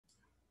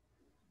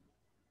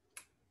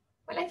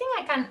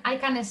I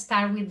can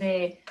start with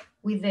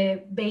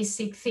the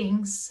basic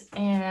things.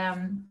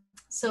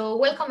 So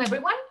welcome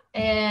everyone,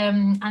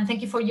 and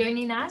thank you for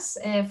joining us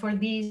for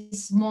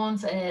this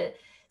month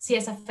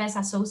CSFS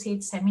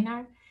Associate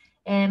Seminar.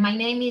 My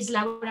name is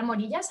Laura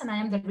Morillas, and I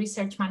am the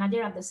Research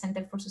Manager at the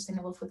Center for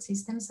Sustainable Food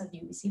Systems at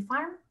UBC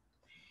Farm.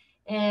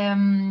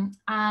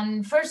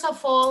 And first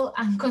of all,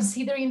 and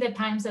considering the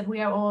times that we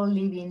are all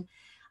living,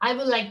 I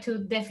would like to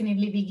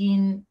definitely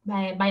begin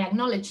by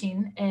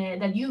acknowledging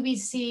that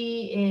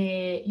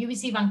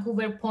UBC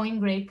Vancouver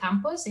Point Grape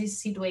campus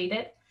is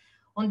situated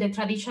on the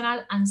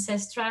traditional,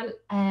 ancestral,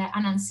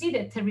 and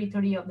unceded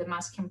territory of the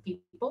Musqueam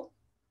people.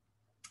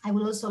 I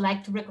would also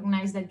like to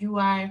recognize that you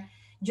are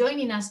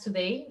joining us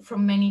today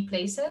from many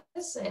places.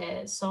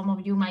 Some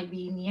of you might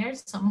be near,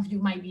 some of you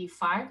might be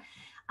far,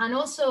 and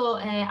also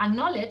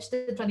acknowledge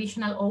the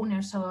traditional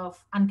owners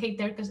of and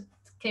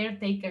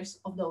caretakers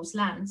of those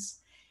lands.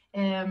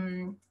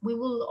 We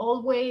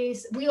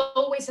always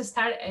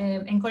start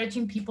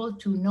encouraging people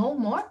to know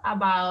more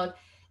about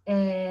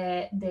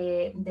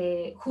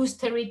whose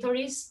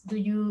territories do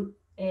you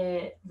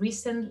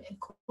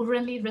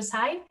currently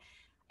reside,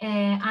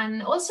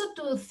 and also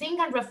to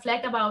think and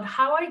reflect about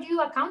how are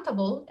you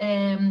accountable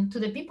to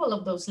the people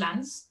of those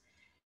lands.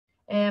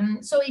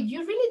 So if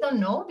you really don't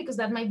know, because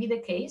that might be the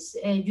case,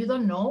 you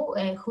don't know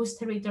whose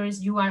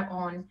territories you are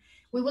on,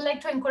 we would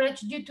like to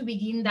encourage you to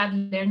begin that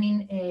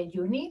learning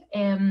journey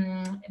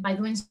by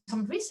doing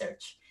some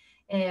research.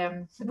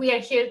 We are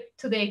here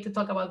today to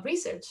talk about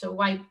research, so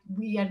why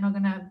we are not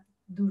gonna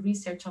do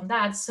research on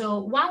that.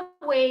 So one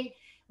way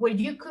where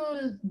you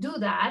could do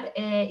that,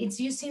 it's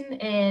using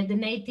the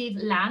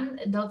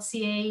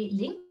nativeland.ca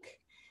link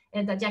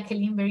that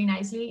Jacqueline very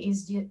nicely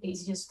is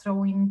just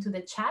throwing to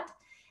the chat.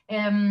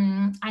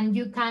 And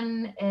you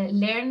can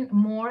learn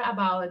more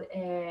about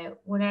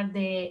what are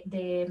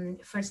the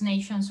First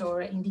Nations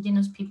or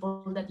indigenous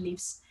people that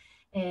lives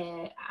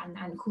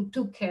and who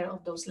took care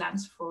of those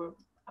lands for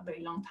a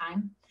very long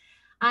time.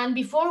 And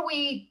before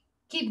we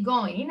keep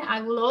going,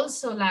 I will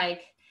also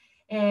like,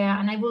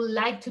 and I would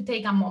like to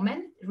take a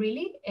moment,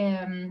 really,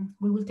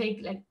 we will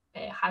take like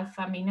half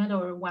a minute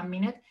or 1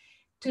 minute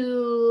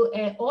to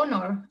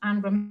honor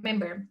and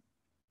remember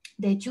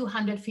the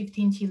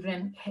 215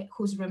 children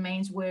whose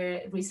remains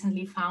were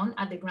recently found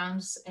at the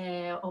grounds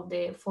of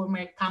the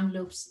former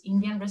Kamloops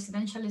Indian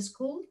Residential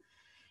School.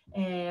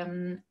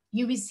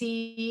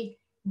 UBC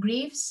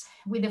grieves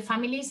with the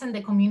families and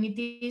the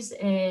communities,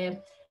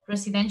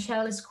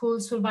 residential school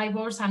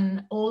survivors,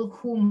 and all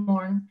who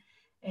mourn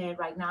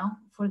right now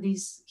for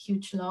this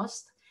huge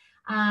loss.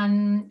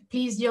 And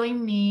please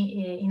join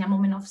me in a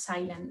moment of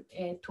silence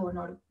to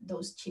honor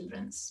those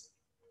children.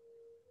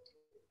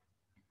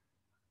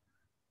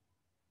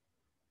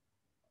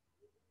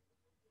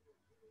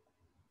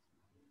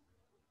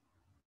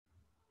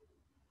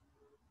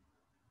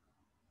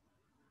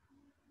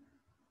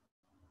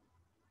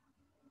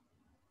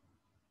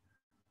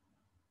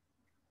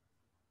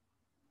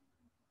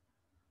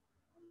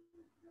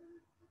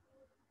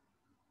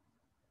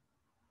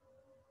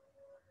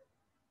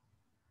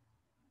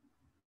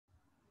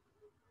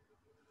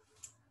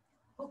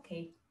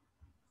 Okay.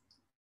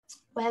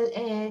 Well,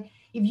 if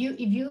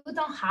you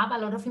don't have a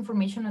lot of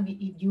information,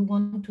 if you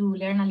want to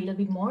learn a little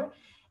bit more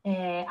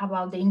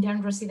about the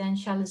Indian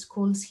Residential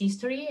Schools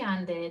history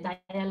and the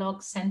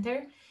Dialogue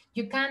Center,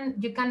 you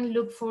can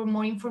look for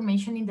more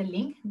information in the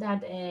link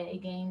that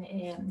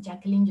again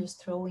Jacqueline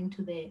just throw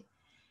into the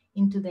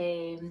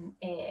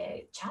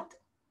chat.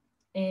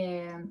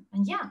 And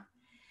yeah,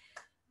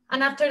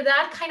 and after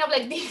that kind of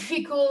like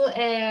difficult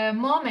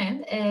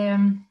moment.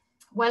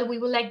 Well, we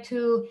would like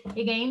to,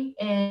 again,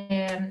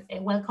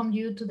 welcome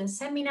you to the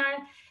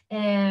seminar.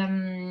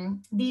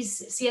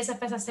 This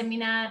CSFS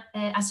seminar,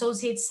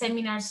 Associate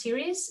Seminar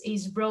Series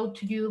is brought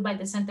to you by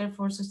the Center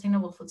for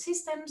Sustainable Food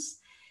Systems.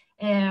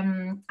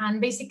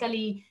 And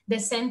basically, the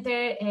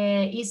center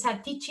is a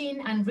teaching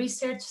and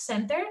research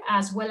center,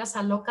 as well as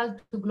a local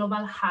to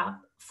global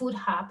food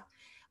hub,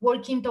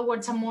 working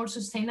towards a more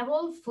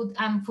sustainable food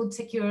and food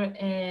secure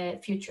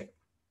future.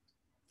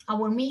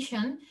 Our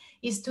mission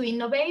is to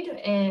innovate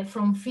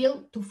from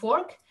field to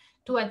fork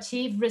to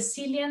achieve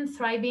resilient,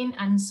 thriving,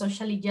 and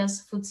socially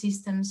just food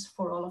systems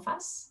for all of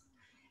us.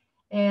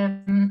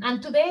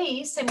 And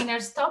today's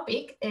seminar's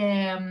topic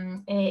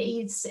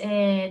is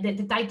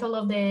the title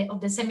of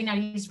the seminar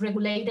is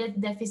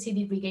Regulated Deficit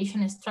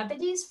Irrigation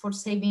Strategies for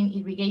Saving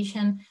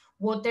Irrigation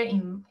Water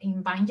in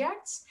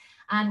Vineyards.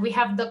 And we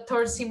have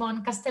Dr.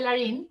 Simon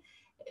Castellarin.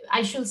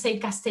 I should say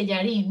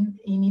Castellarin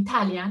in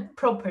Italian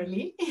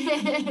properly.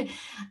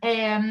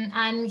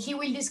 And he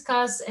will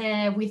discuss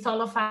with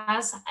all of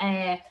us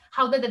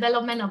how the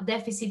development of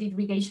deficit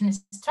irrigation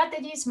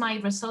strategies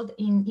might result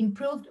in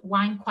improved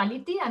wine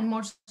quality and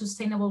more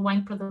sustainable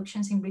wine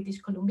productions in British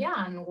Columbia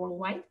and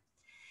worldwide.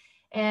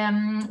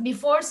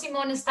 Before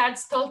Simon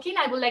starts talking,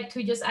 I would like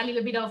to just a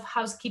little bit of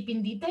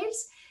housekeeping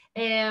details.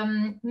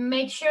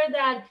 Make sure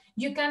that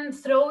you can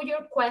throw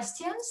your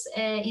questions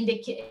in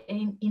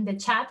the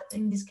chat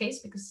in this case,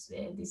 because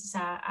this is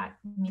a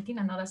meeting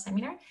and not a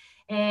seminar.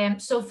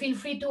 So feel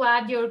free to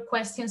add your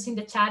questions in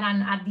the chat,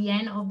 and at the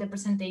end of the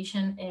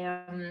presentation,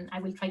 I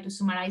will try to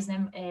summarize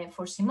them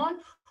for Simon,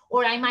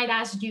 or I might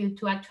ask you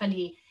to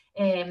actually,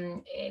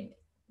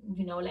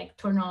 you know, like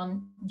turn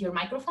on your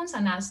microphones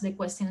and ask the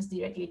questions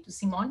directly to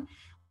Simon.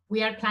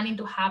 We are planning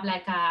to have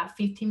like a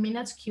 15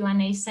 minutes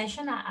Q&A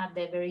session at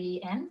the very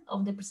end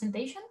of the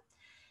presentation.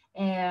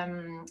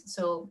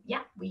 So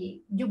yeah,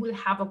 you will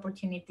have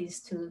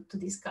opportunities to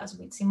discuss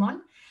with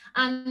Simon.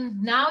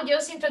 And now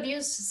just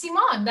introduce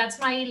Simon. That's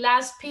my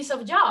last piece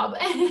of job.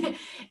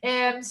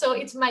 So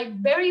it's my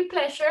very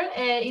pleasure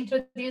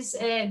introduce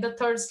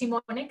Dr.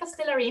 Simone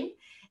Castellarin.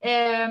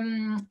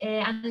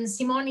 And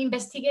Simone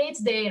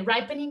investigates the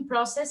ripening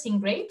process in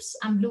grapes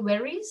and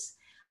blueberries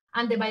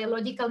and the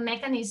biological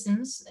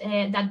mechanisms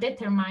that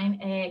determine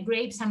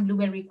grapes and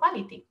blueberry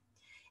quality.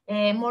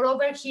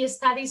 Moreover, he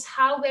studies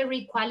how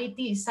berry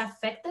quality is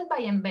affected by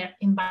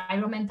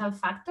environmental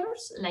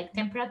factors like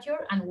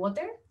temperature and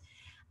water.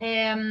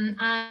 And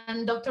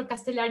Dr.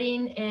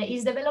 Castellarin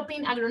is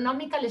developing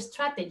agronomical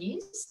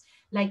strategies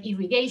like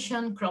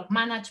irrigation, crop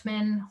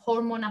management,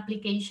 hormone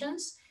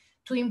applications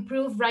to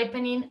improve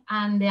ripening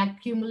and the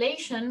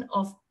accumulation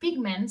of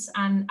pigments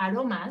and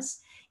aromas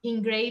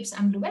in grapes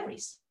and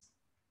blueberries.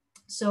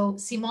 So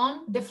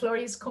Simon, the floor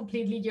is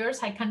completely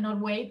yours. I cannot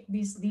wait.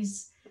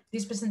 This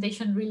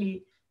presentation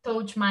really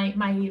touched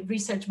my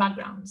research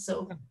background.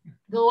 So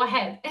go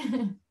ahead.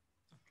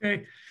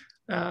 Okay,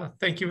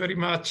 thank you very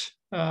much,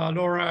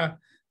 Laura,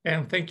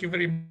 and thank you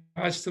very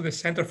much to the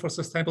Center for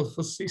Sustainable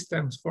Food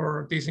Systems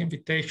for this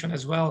invitation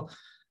as well.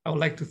 I would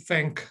like to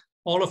thank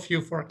all of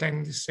you for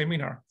attending this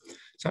seminar.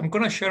 So I'm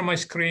going to share my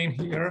screen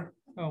here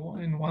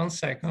in 1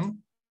 second.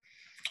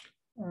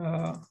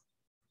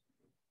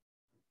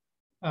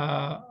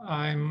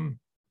 I'm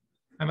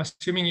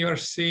assuming you're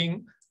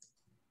seeing.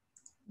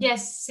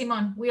 Yes,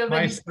 Simon, we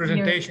already my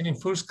presentation in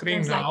full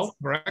screen now,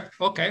 correct?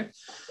 Okay.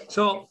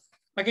 So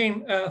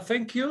again,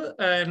 thank you.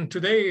 And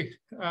today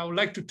I would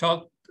like to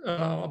talk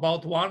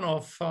about one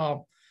of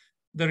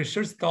the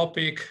research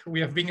topic we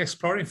have been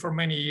exploring for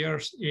many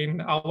years in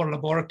our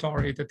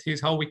laboratory, that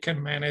is how we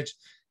can manage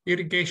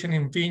irrigation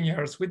in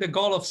vineyards with the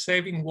goal of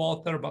saving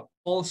water, but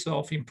also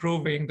of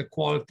improving the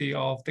quality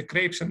of the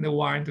grapes and the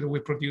wine that we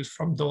produce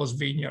from those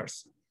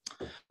vineyards.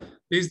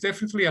 This is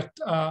definitely a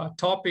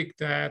topic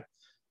that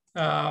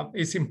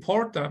is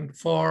important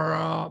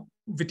for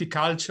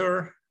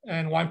viticulture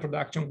and wine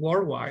production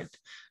worldwide.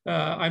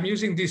 I'm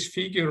using this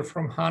figure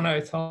from Hanna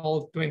et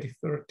al.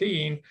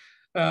 2013,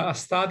 a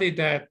study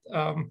that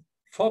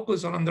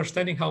focused on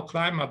understanding how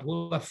climate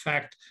will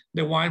affect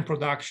the wine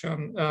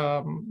production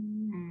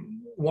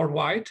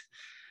worldwide.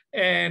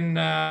 And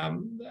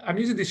I'm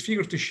using this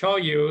figure to show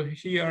you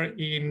here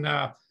in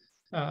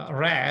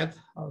red.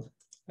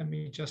 Let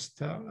me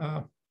just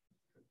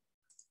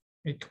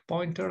make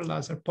pointer,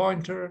 laser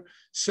pointer.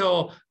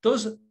 So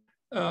those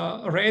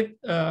red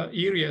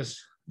areas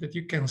that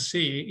you can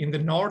see in the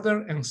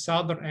northern and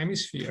southern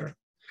hemisphere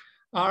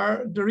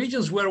are the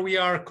regions where we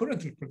are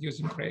currently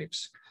producing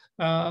grapes.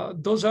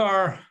 Those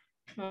are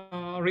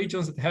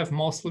regions that have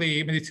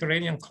mostly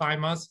Mediterranean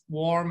climates,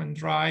 warm and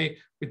dry,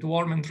 with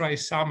warm and dry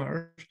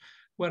summers,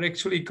 where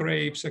actually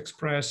grapes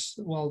express,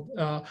 well,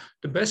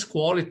 the best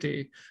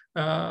quality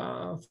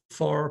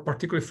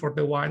particularly for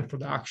the wine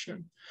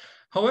production.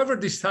 However,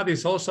 this study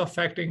is also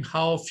affecting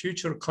how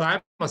future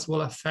climates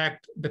will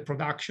affect the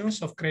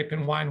productions of grape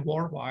and wine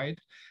worldwide.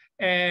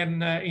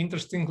 And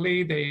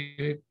interestingly,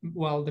 they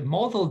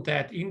modeled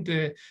that in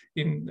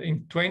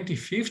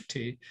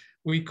 2050,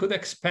 we could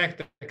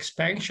expect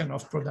expansion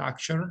of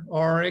production,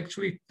 or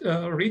actually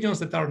regions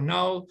that are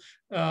now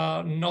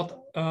not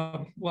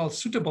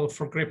suitable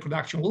for grape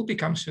production will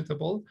become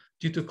suitable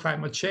due to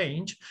climate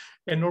change,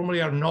 and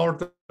normally are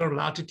northern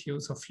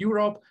latitudes of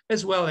Europe,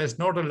 as well as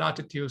northern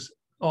latitudes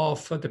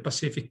of the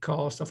Pacific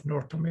coast of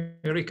North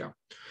America.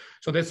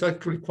 So that's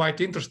actually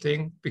quite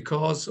interesting,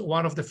 because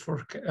one of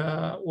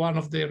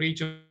the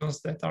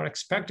regions that are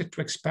expected to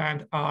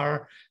expand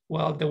are,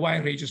 well, the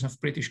wine regions of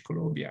British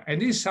Columbia.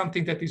 And this is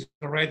something that is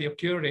already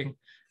occurring.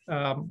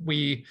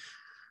 The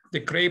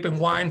grape and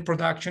wine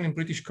production in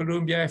British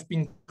Columbia have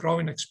been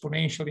growing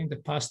exponentially in the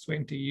past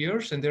 20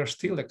 years, and they're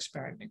still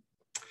expanding.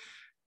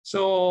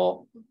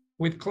 So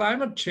with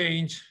climate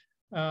change,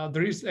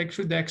 there is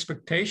actually the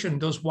expectation in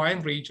those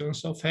wine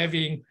regions of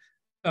having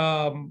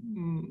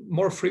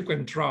more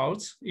frequent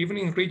droughts, even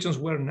in regions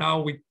where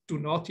now we do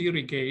not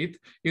irrigate.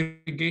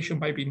 Irrigation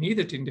might be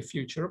needed in the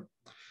future.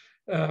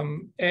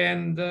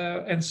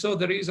 And so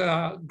there is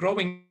a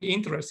growing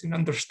interest in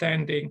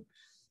understanding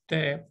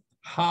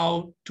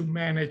how to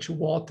manage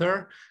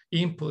water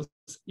inputs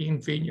in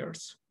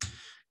vineyards.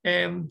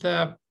 And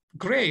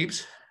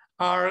grapes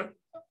are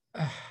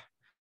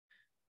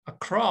a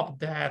a crop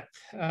that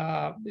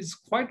is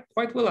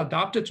quite well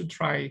adapted to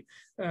dry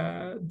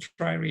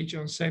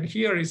regions. And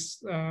here is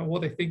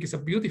what I think is a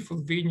beautiful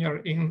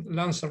vineyard in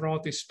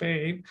Lanzarote,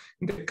 Spain,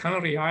 in the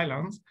Canary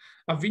Islands,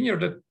 a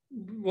vineyard that,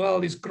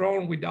 well, is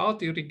grown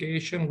without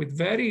irrigation, with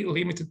very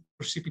limited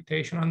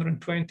precipitation,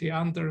 120,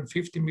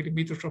 150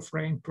 millimeters of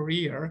rain per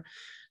year.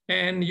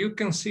 And you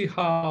can see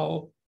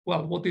how,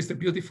 well, what is the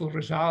beautiful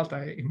result,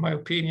 in my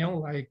opinion,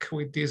 like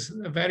with these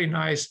very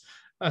nice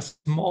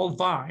small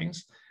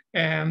vines.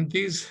 And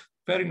these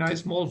very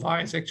nice small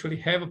vines actually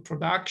have a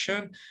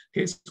production.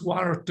 It's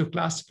 1 or 2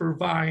 glass per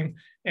vine.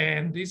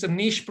 And it's a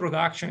niche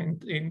production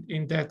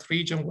in that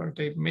region where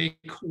they make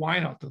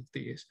wine out of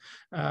this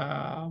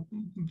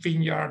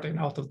vineyard and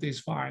out of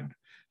this vine.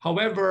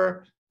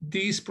 However,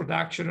 these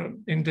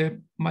production in the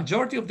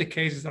majority of the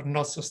cases are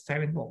not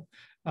sustainable.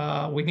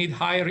 We need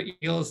higher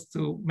yields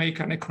to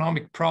make an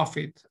economic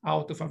profit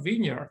out of a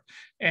vineyard,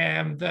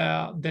 and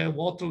the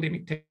water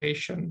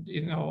limitation,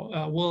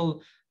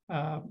 will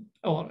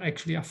or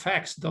actually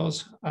affects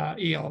those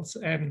yields,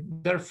 and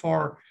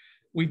therefore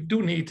we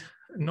do need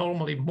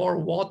normally more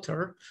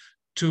water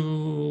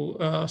to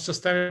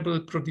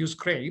sustainably produce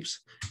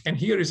grapes. And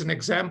here is an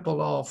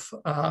example of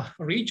a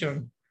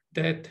region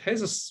that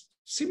has a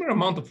similar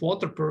amount of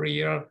water per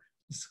year.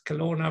 It's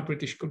Kelowna,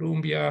 British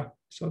Columbia,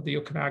 so the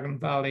Okanagan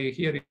Valley.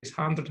 Here is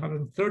 100,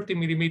 130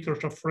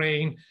 millimeters of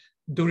rain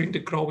during the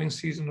growing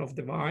season of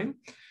the vine.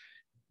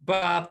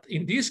 But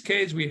in this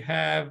case, we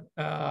have,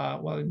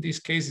 well, in this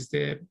case, it's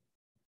the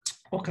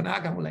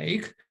Okanagan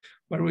Lake,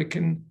 where we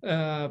can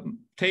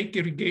take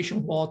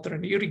irrigation water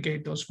and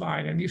irrigate those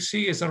vines. And you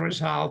see, as a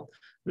result,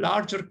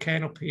 larger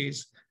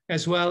canopies,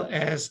 as well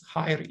as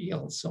higher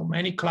yields. So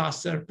many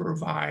clusters per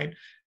vine.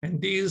 And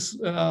these,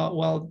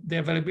 well, the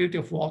availability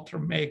of water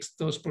makes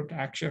those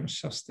productions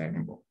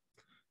sustainable,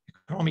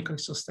 economically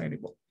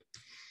sustainable.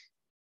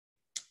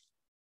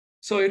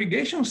 So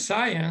irrigation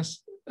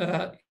science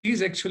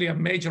is actually a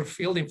major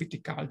field in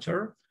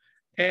viticulture.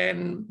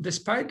 And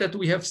despite that,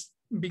 we have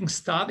been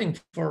studying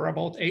for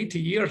about 80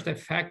 years the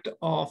effect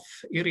of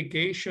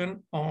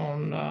irrigation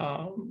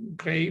on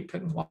grape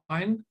and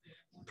wine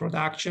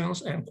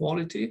productions and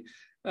quality.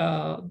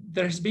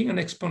 There's been an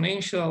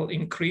exponential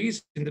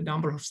increase in the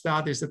number of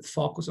studies that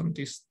focus on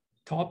these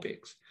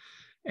topics.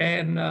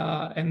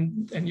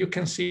 And you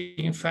can see,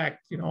 in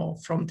fact,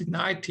 from the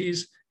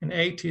 90s and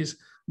 80s,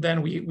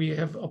 then we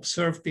have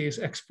observed this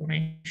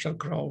exponential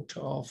growth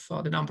of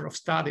the number of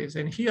studies.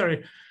 And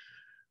here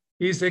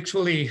is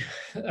actually,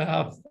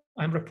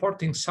 I'm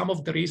reporting some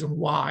of the reason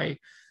why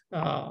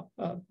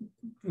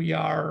we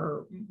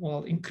are,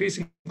 well,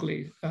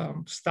 increasingly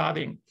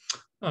studying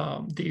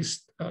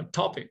this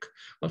topic.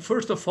 Well,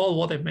 first of all,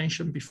 what I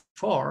mentioned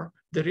before,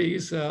 there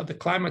is the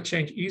climate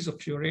change is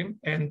occurring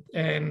and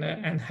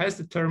has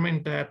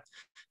determined that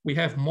we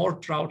have more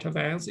drought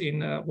events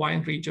in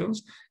wine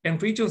regions,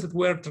 and regions that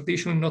were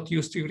traditionally not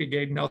used to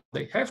irrigate, now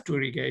they have to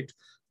irrigate.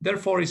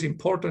 Therefore, it's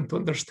important to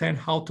understand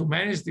how to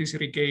manage this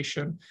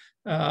irrigation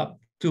in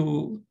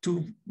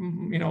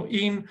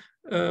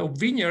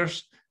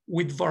vineyards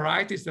with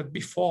varieties that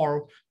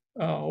before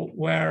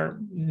were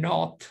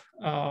not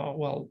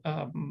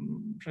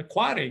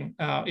requiring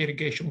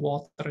irrigation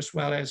water, as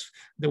well as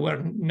they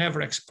were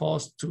never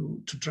exposed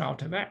to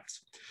drought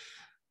events.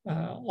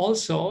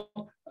 Also,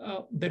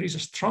 there is a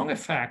strong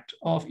effect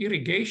of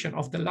irrigation,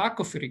 of the lack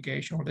of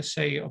irrigation, or let's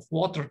say of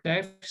water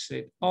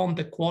deficit, on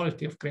the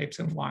quality of grapes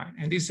and wine.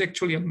 And this is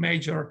actually a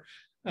major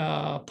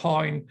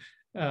point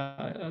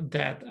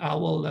that I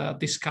will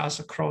discuss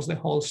across the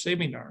whole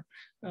seminar.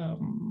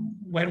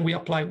 When we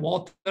apply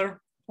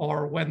water,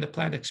 or when the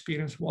plant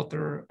experiences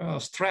water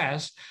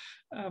stress,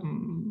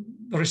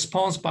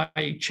 responds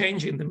by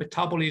changing the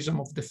metabolism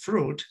of the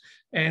fruit.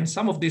 And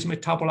some of these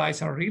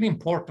metabolites are really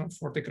important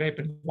for the grape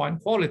and wine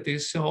quality.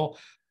 So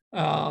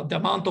the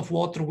amount of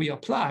water we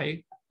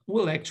apply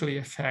will actually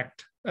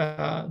affect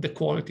the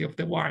quality of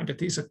the wine.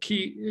 That is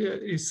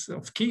is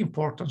of key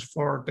importance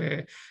for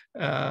the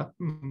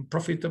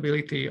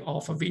profitability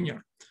of a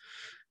vineyard.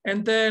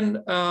 And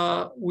then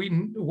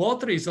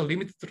water is a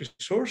limited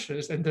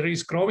resources, and there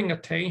is growing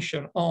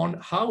attention on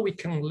how we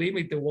can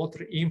limit the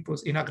water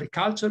inputs in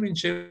agriculture in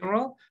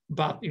general,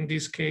 but in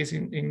this case,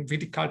 in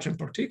viticulture in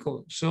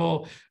particular.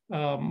 So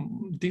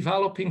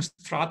developing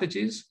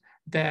strategies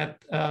that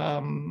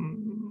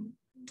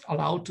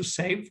allow to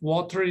save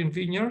water in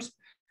vineyards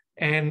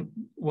and,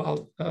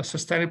 well,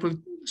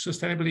 sustainably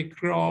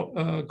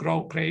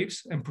grow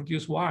grapes and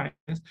produce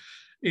wines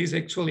is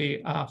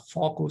actually a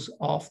focus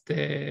of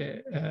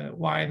the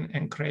wine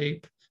and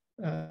grape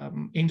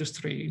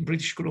industry in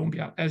British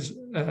Columbia, as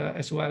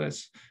well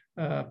as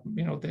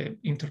the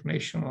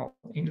international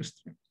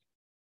industry.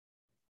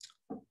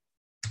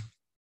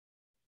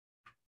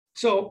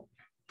 So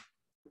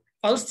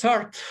I'll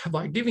start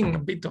by giving a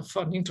bit of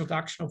an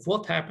introduction of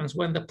what happens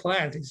when the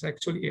plant is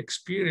actually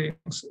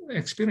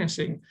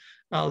experiencing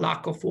a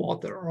lack of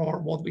water, or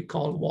what we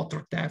call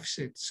water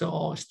deficit.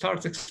 So it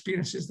starts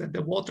experiences that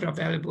the water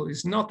available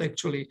is not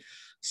actually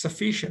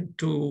sufficient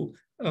to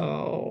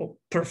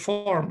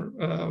perform,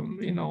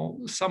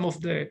 some of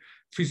the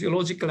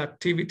physiological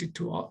activity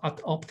at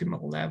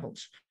optimal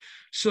levels.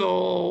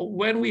 So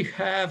when we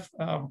have,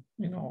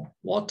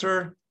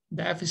 water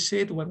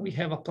deficit, when we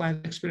have a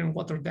plant experiencing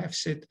water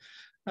deficit,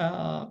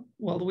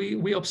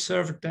 we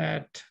observe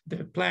that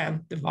the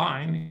plant, the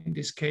vine in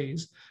this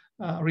case,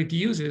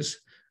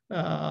 reduces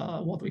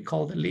what we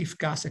call the leaf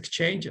gas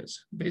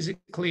exchanges.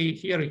 Basically,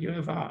 here you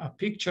have a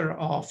picture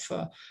of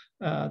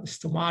the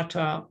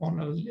stomata on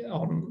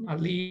a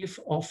leaf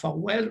of a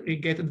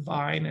well-irrigated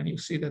vine, and you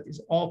see that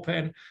it's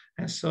open,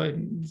 and so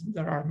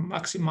there are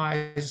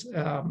maximized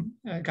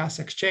gas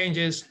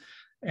exchanges.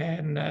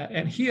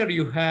 And here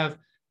you have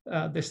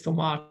the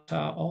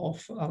stomata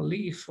of a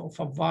leaf of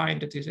a vine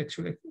that is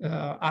actually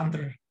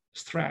under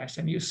stress,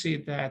 and you see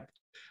that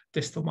the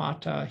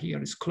stomata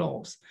here is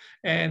closed.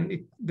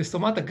 And the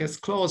stomata gets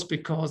closed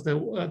because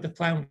the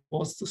plan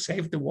was to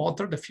save the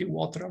water, the few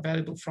water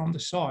available from the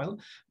soil.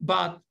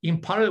 But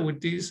in parallel with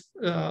this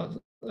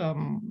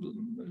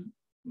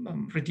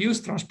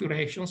reduced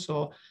transpiration,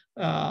 so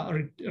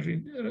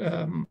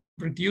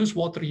reduced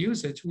water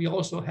usage, we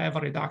also have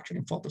a reduction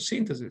in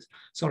photosynthesis.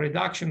 So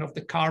reduction of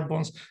the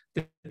carbons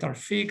that are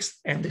fixed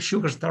and the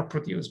sugars that are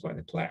produced by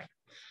the plant.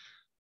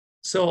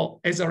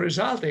 So as a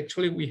result,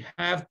 actually, we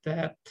have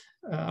that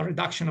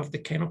reduction of the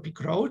canopy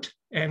growth,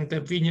 and the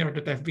vineyard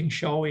that I've been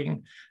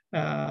showing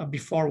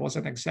before was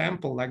an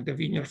example, like the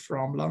vineyard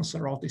from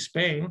Lanzarote,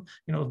 Spain,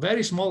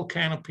 very small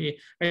canopy,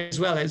 as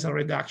well as a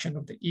reduction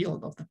of the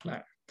yield of the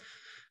plant.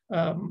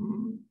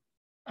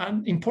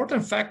 An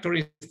important factor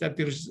is that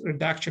this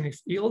reduction of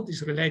yield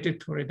is related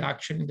to a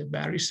reduction in the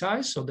berry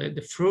size, so that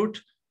the fruit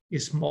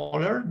is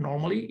smaller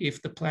normally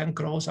if the plant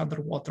grows under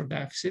water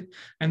deficit.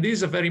 And this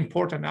is a very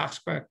important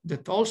aspect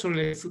that also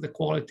relates to the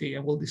quality,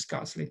 and we'll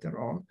discuss later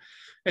on,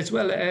 as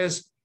well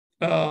as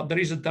there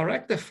is a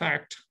direct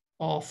effect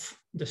of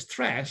the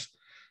stress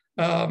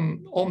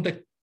on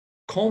the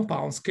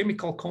compounds,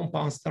 chemical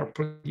compounds that are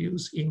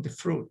produced in the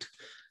fruit.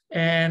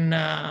 And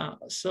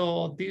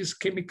so these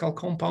chemical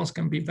compounds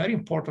can be very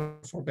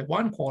important for the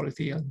wine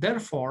quality, and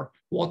therefore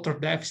water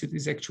deficit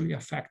is actually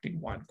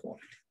affecting wine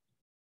quality.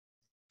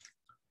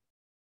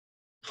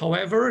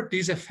 However,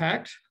 this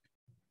effect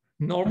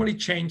normally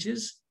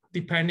changes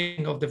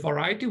depending on the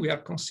variety we are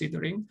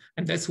considering,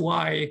 and that's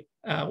why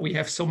we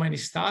have so many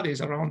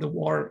studies around the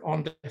world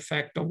on the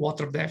effect of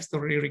water deficit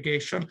or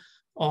irrigation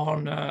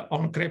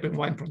on grape and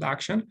wine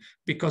production,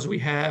 because we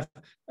have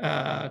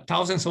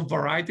thousands of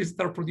varieties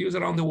that are produced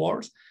around the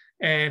world.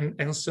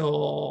 And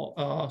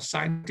so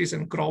scientists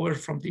and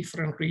growers from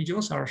different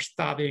regions are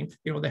studying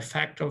the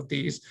effect of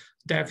this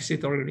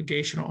deficit or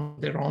irrigation on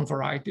their own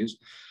varieties.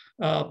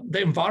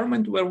 The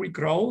environment where we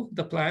grow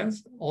the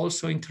plants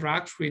also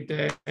interacts with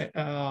the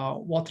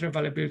water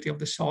availability of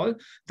the soil.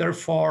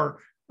 Therefore,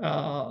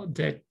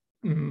 the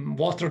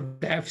water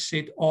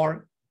deficit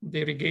or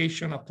the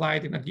irrigation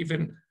applied in a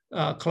given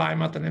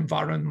climate and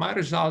environment might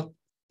result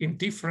in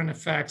different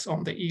effects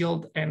on the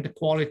yield and the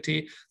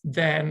quality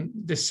than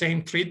the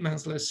same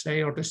treatments, let's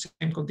say, or the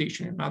same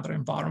condition in another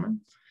environment.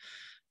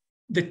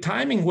 The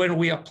timing when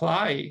we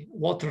apply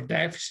water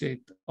deficit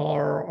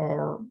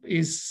or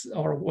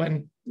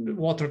when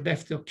water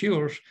deficit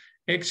occurs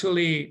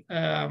actually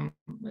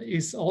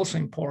is also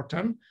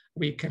important.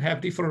 We can have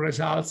different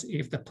results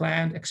if the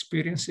plant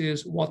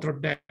experiences water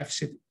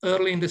deficit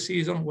early in the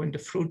season when the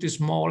fruit is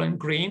small and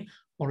green,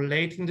 or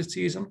late in the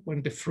season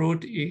when the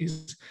fruit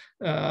is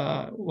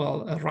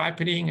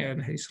ripening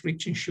and is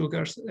rich in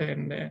sugars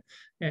and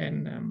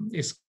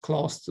is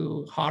close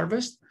to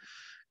harvest.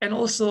 And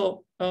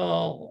also,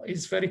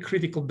 it's very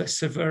critical, the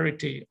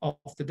severity of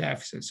the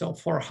deficit. So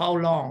for how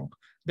long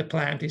the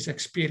plant is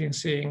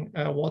experiencing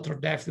water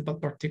deficit,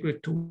 but particularly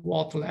to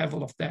what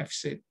level of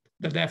deficit.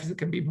 The deficit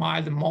can be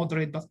mild and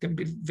moderate, but can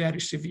be very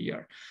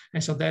severe.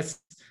 And so that's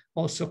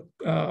also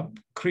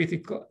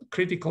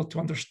critical to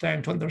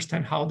understand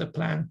how the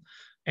plant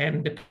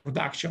and the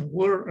production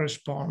will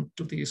respond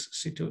to these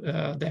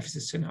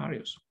deficit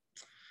scenarios.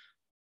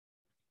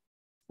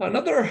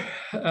 Another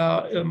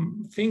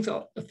thing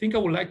I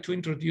would like to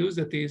introduce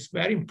that is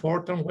very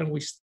important when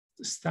we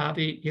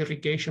study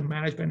irrigation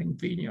management in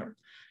vineyard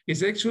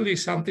is actually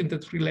something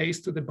that relates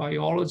to the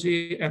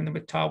biology and the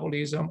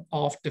metabolism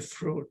of the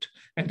fruit,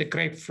 and the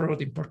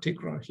grapefruit in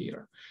particular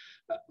here.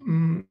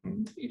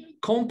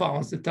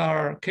 Compounds that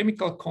are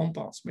chemical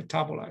compounds,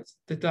 metabolites,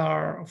 that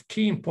are of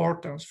key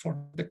importance for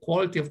the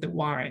quality of the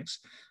wines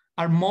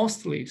are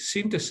mostly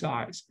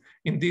synthesized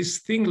in these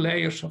thin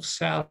layers of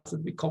cells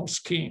that we call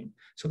skin.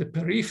 So the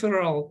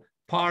peripheral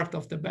part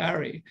of the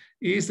berry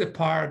is the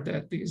part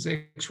that is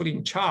actually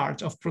in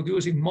charge of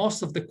producing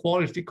most of the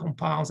quality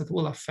compounds that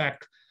will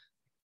affect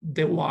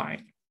the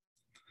wine.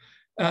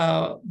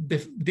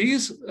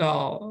 These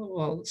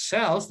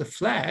cells, the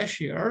flesh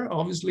here,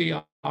 obviously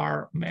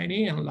are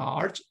many and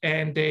large,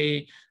 and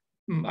they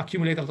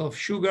accumulate a lot of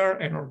sugar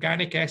and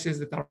organic acids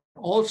that are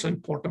also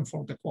important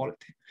for the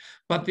quality.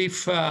 But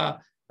if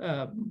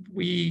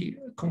we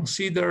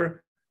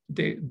consider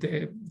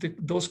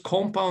those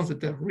compounds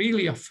that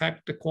really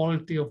affect the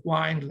quality of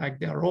wine, like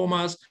the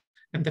aromas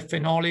and the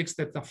phenolics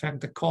that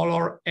affect the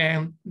color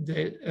and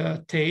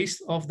the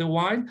taste of the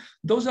wine,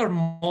 those are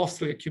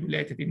mostly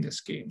accumulated in the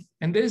skin.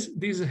 And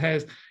this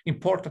has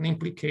important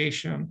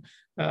implication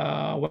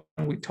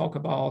when we talk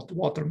about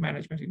water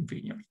management in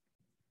vineyards.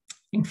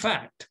 In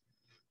fact,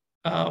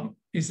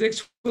 it's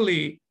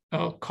actually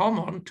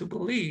common to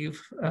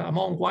believe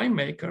among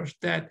winemakers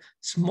that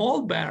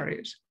small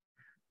berries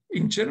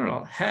in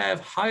general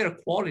have higher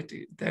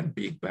quality than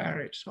big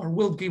berries, or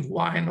will give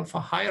wine of a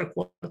higher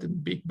quality than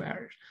big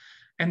berries.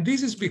 And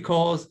this is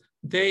because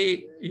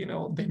they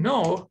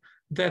know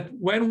that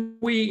when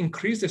we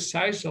increase the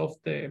size of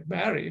the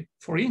berry,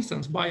 for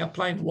instance, by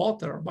applying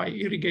water, by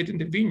irrigating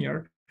the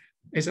vineyard,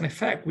 as an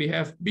effect, we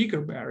have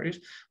bigger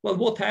berries. Well,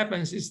 what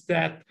happens is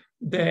that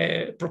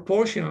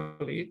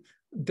proportionally,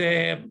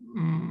 the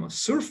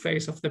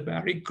surface of the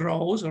berry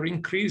grows or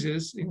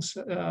increases in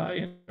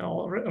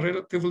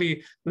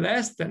relatively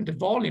less than the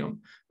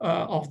volume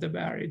of the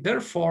berry.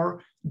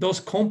 Therefore, those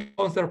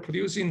compounds that are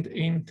produced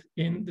in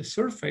the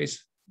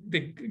surface,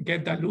 they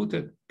get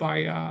diluted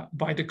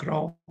by the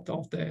growth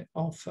of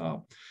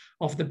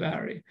the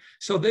berry.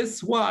 So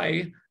that's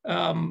why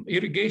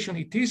irrigation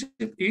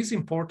is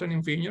important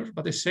in vineyards,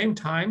 but at the same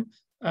time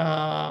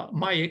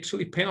might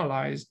actually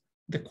penalize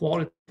the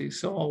quality.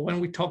 So when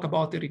we talk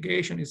about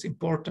irrigation, it's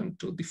important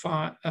to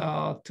define,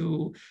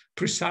 to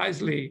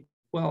precisely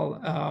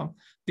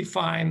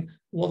define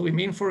what we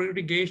mean for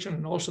irrigation,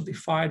 and also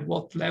define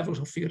what levels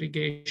of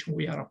irrigation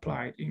we are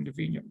applied in the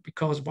vineyard,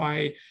 because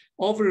by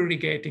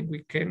over-irrigating,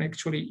 we can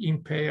actually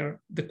impair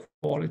the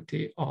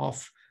quality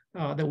of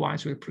the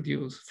wines we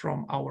produce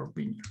from our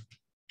vineyard.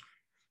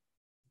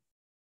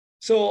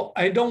 So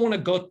I don't want to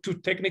go too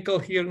technical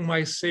here in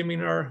my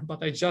seminar,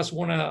 but I just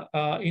want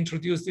to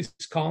introduce this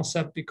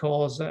concept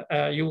because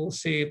you will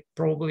see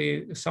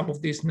probably some of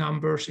these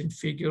numbers in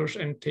figures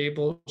and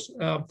tables.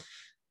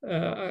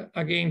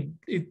 Again,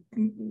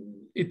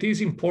 it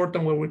is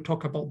important when we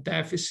talk about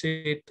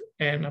deficit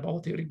and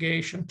about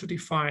irrigation to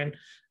define,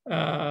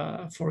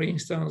 for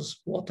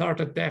instance, what are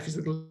the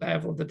deficit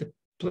levels that the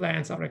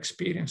plants are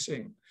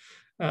experiencing.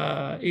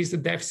 Is the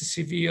deficit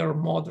severe,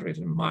 moderate,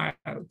 and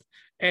mild?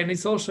 And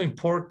it's also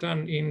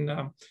important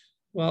in,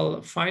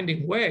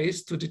 finding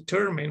ways to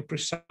determine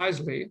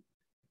precisely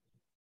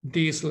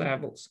these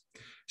levels.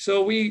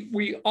 So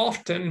we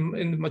often,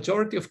 in the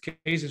majority of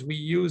cases, we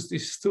use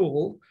this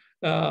tool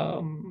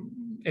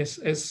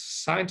as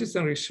scientists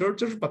and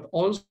researchers, but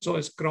also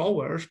as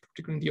growers,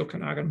 particularly in the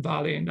Okanagan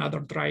Valley and other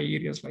dry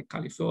areas like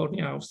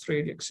California,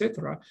 Australia,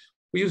 etc.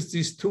 We use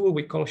this tool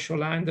we call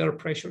Scholander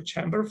pressure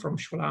chamber from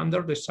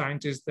Scholander, the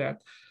scientist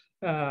that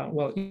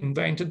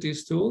invented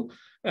this tool,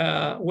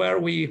 where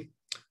we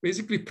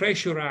basically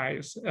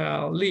pressurize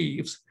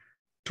leaves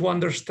to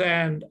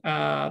understand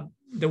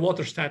the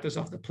water status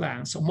of the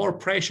plant. So more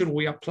pressure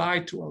we apply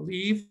to a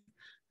leaf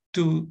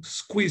to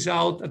squeeze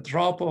out a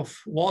drop of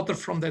water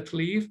from that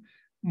leaf,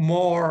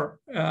 more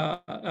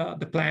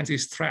the plant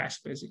is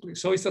stressed, basically.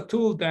 So it's a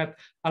tool that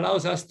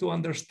allows us to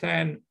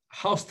understand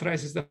how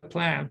stressed is the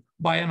plant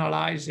by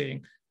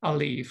analyzing a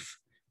leaf.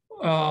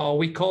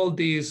 We call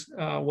these,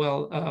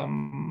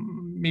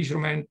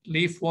 measurement,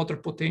 leaf water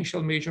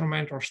potential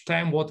measurement or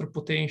stem water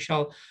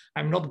potential.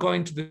 I'm not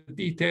going to the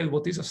detail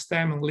what is a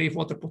stem and leaf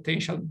water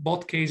potential. In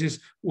both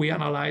cases, we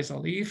analyze a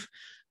leaf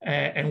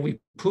and we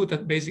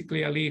put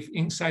basically a leaf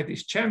inside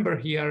this chamber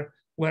here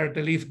where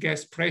the leaf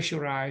gets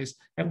pressurized,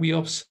 and we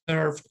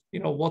observe,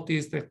 what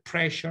is the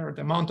pressure,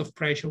 the amount of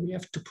pressure we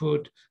have to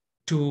put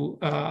to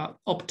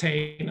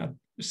obtain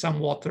some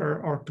water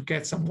or to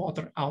get some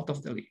water out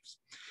of the leaves.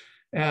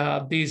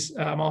 This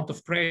amount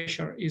of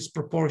pressure is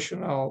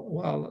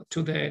proportional,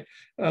 to the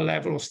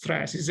level of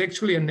stress. It's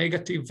actually a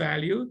negative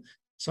value.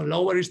 So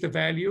lower is the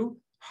value,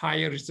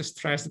 higher is the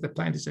stress that the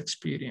plant is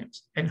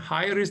experiencing. And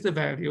higher is the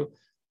value,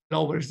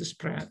 lower is the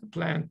stress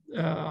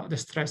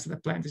that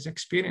the plant is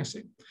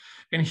experiencing.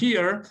 And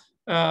here,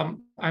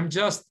 I'm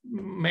just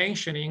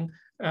mentioning,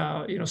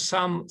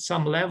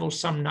 some levels,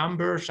 some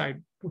numbers. I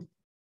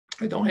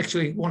don't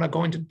actually want to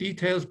go into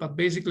details, but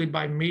basically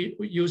by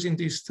using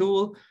this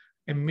tool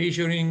and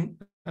measuring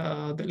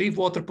the leaf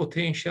water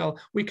potential,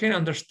 we can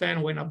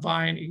understand when a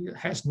vine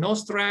has no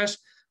stress,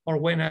 or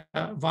when a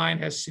vine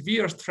has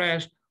severe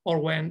stress, or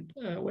when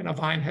a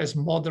vine has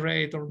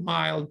moderate or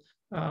mild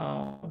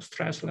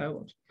stress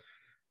levels.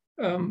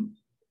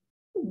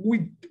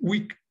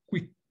 We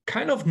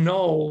kind of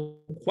know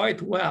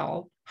quite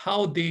well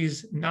how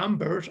these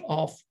numbers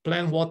of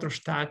plant water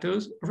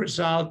status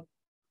result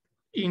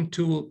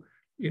into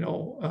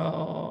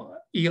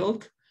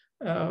yield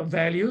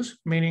values,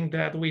 meaning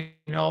that we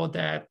know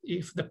that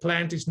if the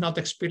plant is not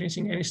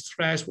experiencing any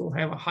stress, we'll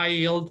have a high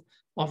yield,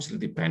 obviously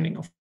depending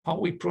on how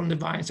we prune the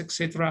vines,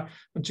 etc.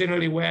 But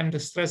generally, when the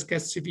stress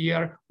gets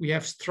severe, we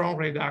have strong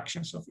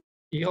reductions of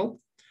yield.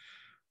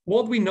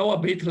 What we know a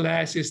bit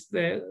less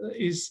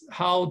is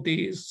how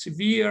these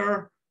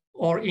severe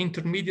or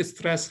intermediate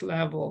stress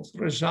levels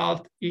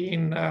result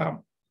in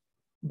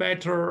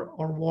better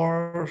or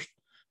worse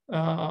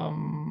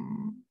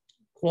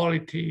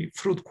quality,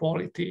 fruit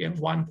quality and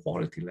wine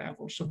quality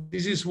level. So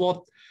this is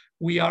what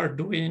we are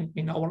doing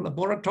in our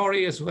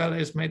laboratory, as well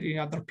as many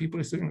other people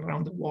is doing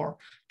around the world,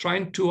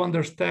 trying to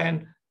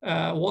understand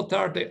what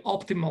are the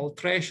optimal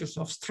thresholds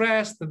of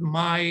stress that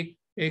might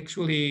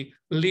actually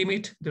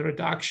limit the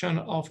reduction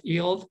of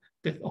yield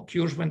that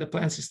occurs when the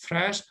plant is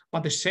stressed, but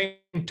at the same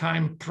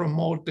time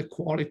promote the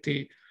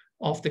quality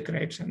of the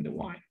grapes and the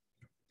wine.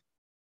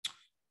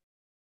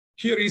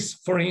 Here is,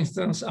 for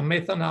instance, a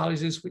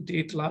meta-analysis we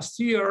did last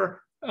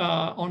year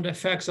on the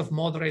effects of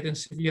moderate and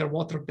severe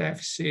water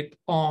deficit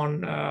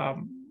on,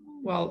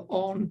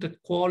 on the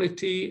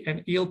quality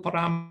and yield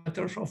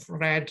parameters of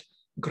red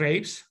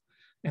grapes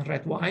and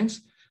red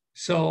wines.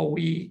 So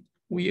we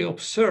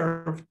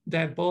observed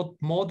that both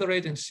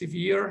moderate and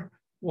severe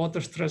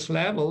water stress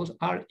levels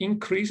are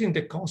increasing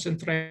the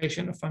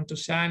concentration of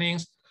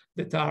anthocyanins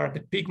that are the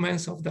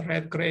pigments of the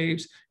red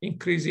grapes,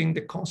 increasing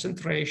the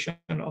concentration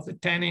of the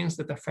tannins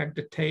that affect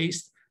the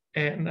taste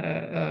and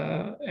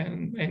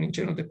in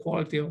general the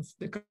quality of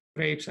the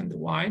grapes and the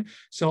wine.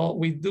 So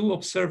we do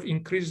observe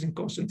increases in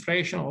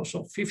concentration,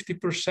 also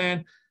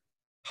 50%,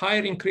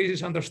 higher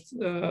increases under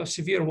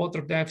severe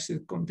water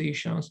deficit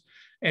conditions.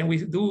 And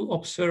we do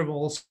observe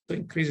also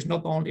increases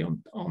not only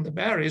on the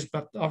berries,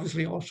 but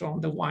obviously also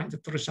on the wine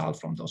that result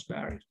from those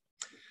berries.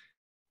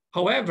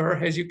 However,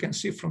 as you can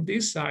see from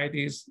this side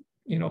is,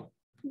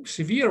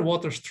 severe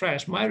water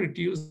stress might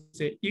reduce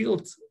the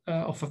yield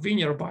of a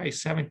vineyard by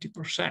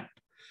 70%.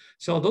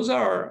 So those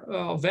are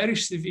very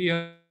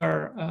severe,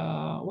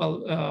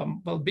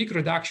 big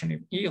reduction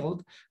in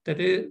yield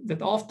that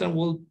often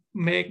will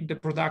make the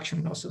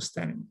production not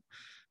sustainable.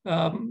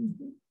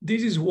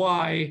 This is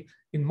why,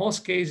 in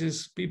most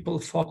cases, people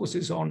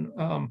focuses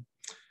on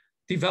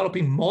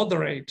developing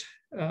moderate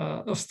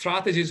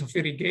strategies of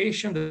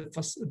irrigation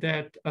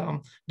that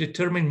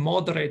determine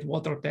moderate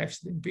water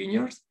deficit in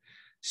vineyards,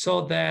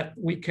 so that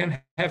we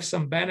can have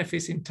some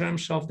benefits in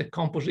terms of the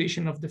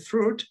composition of the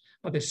fruit.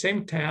 At the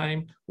same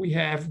time, we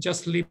have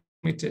just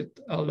limited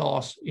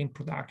loss in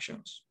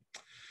productions.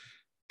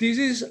 This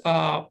is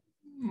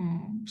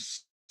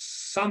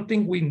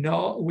something we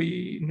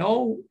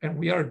know, and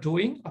we are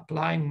doing,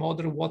 applying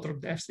moderate water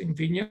deficit in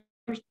vineyards,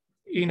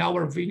 in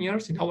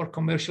our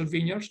commercial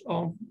vineyards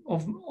of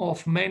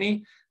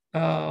many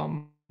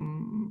warm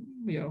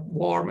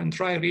and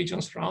dry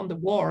regions around the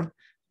world,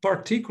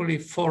 particularly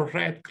for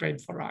red grape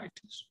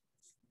varieties.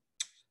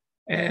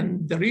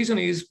 And the reason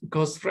is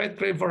because red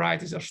grape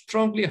varieties are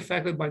strongly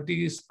affected by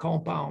these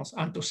compounds,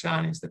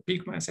 anthocyanins, the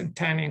pigments and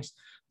tannins,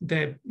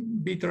 the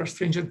bitter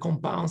astringent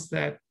compounds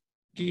that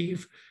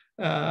give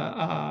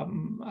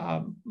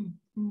the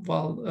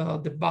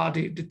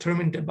body,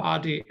 determine the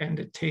body and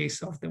the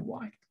taste of the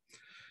wine.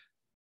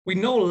 We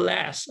know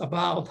less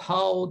about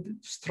how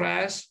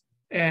stress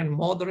and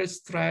moderate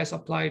stress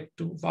applied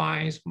to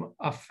vines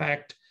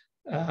affect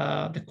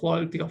the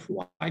quality of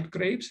white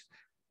grapes.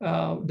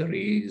 The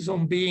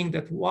reason being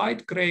that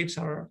white grapes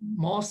and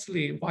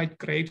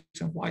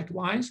white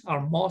wines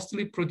are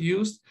mostly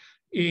produced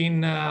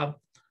in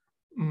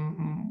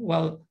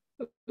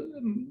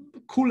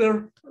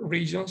cooler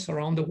regions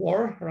around the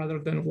world rather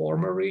than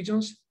warmer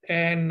regions,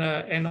 and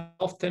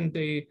often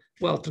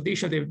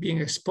traditionally they're being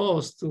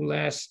exposed to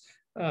less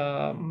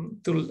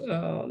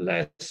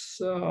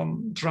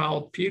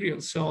drought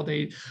periods. So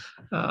they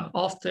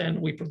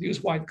often we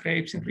produce white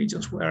grapes in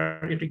regions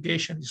where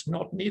irrigation is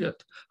not needed.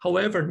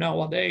 However,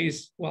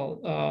 nowadays,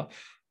 the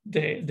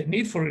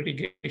need for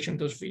irrigation in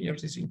those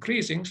vineyards is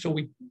increasing. So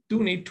we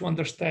do need to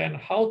understand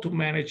how to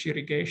manage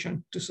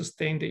irrigation to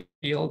sustain the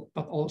yield,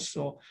 but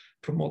also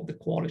promote the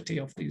quality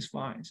of these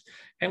vines.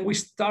 And we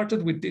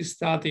started with this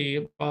study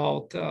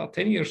about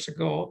 10 years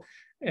ago.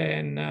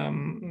 And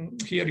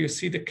here you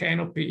see the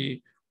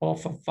canopy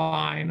of a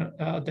vine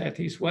that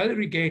is well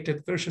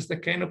irrigated versus the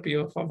canopy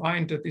of a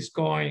vine that is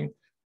going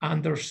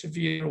under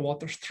severe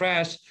water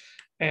stress.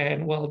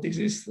 And this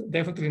is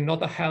definitely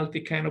not a healthy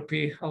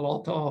canopy. A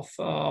lot of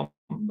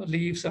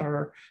leaves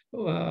are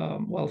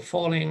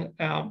falling.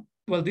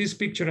 This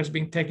picture has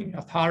been taken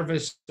at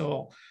harvest,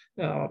 so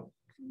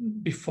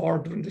before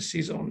during the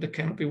season, the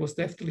canopy was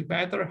definitely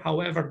better.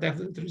 However,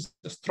 definitely there is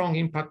a strong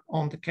impact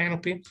on the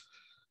canopy.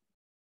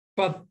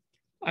 But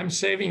I'm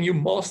saving you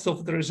most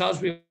of the results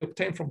we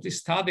obtained from this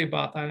study,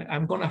 but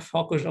I'm going to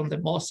focus on the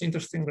most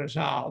interesting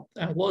result,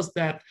 and was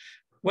that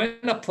when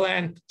a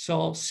plant,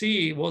 so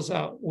C was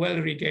a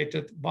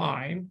well-irrigated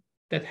vine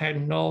that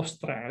had no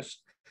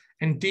stress,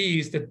 and D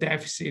is the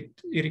deficit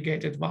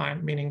irrigated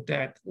vine, meaning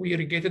that we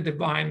irrigated the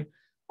vine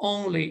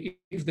only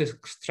if the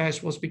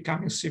stress was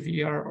becoming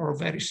severe or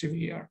very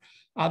severe.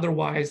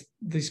 Otherwise,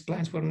 these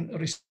plants were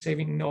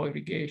receiving no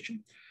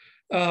irrigation.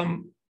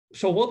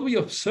 So what we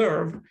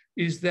observed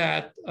is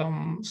that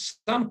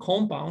some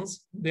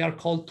compounds, they are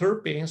called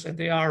terpenes, and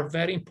they are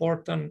very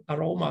important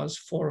aromas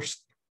for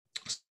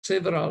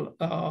several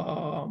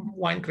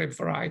wine grape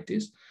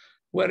varieties.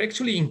 were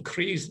actually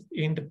increased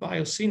in the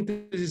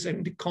biosynthesis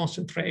and the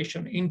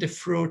concentration in the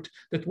fruit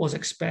that was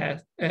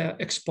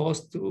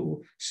exposed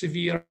to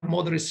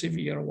moderate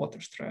severe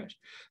water stress.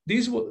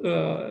 This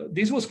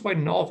was quite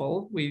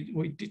novel.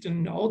 We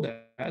didn't know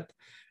that.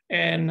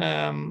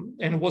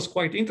 And was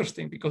quite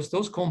interesting because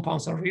those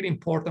compounds are really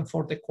important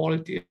for the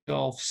quality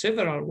of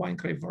several wine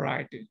grape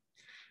varieties,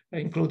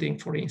 including,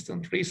 for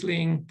instance,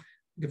 Riesling,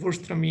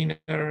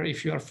 Gewürztraminer,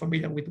 if you are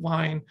familiar with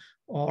wine,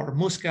 or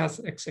Muscat,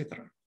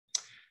 etc.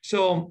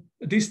 So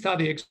this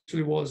study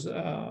actually was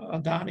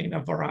done in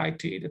a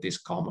variety that is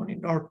common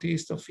in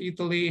northeast of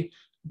Italy,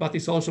 but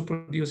it's also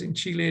produced in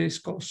Chile. It's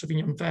called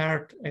Sauvignon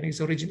Vert, and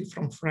it's originally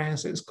from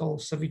France. It's called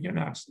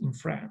Sauvignonas in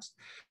France.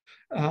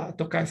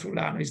 Tokai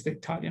Friulano is the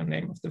Italian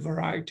name of the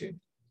variety.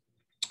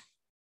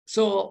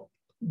 So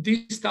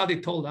this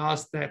study told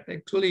us that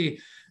actually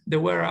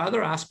there were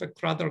other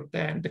aspects rather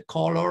than the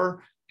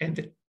color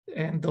and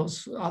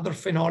those other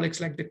phenolics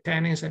like the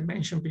tannins I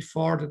mentioned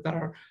before that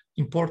are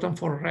important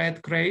for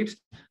red grapes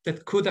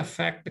that could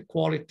affect the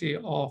quality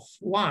of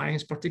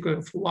wines,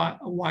 particularly of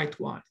white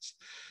wines.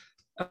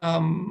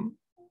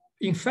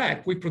 In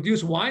fact, we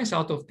produce wines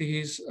out of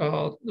these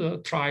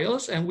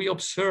trials, and we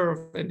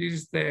observe, and this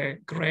is the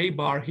gray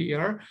bar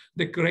here,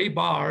 the gray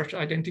bars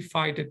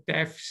identify the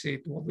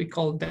deficit, what we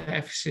call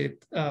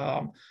deficit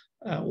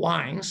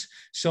wines.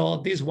 So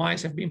these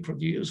wines have been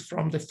produced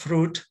from the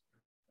fruit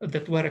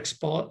that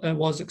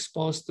was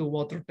exposed to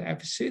water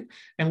deficit.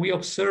 And we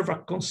observe a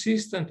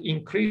consistent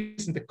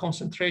increase in the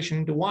concentration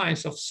in the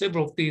wines of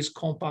several of these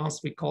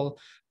compounds we call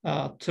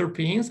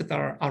terpenes, that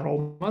are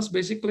aromas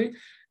basically.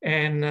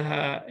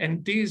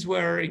 And these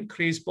were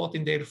increased both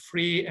in their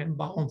free and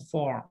bound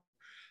form.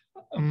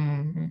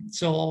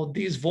 So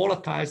these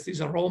volatiles,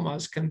 these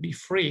aromas can be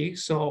free.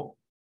 So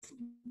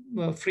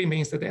free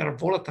means that they are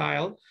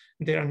volatile.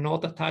 They are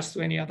not attached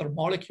to any other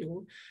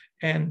molecule.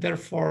 And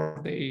therefore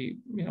they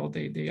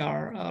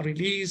are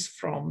released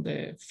from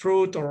the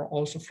fruit or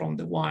also from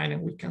the wine,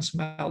 and we can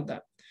smell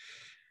them.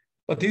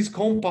 But these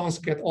compounds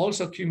get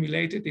also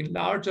accumulated in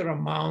larger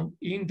amount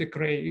in the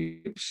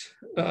grapes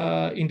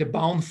in the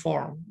bound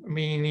form,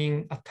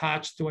 meaning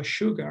attached to a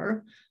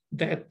sugar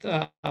that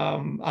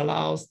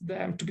allows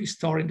them to be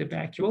stored in the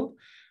vacuole.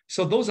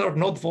 So those are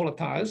not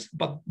volatiles,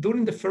 but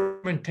during the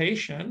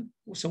fermentation,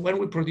 so when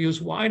we produce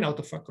wine out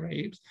of a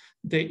grape,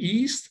 the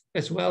yeast,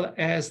 as well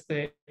as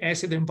the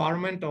acid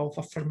environment of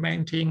a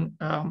fermenting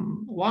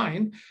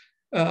wine,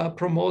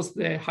 promotes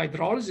the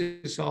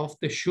hydrolysis of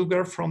the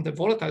sugar from the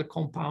volatile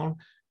compound,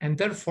 and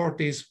therefore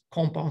these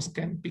compounds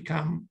can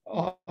become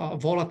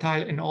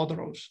volatile and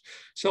odorous.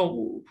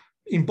 So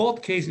in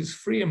both cases,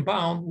 free and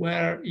bound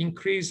were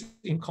increased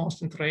in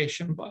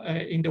concentration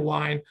in the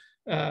wine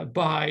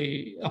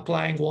by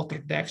applying water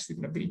deficit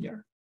in the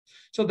vineyard.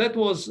 So that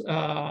was,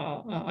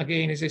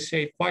 again, as I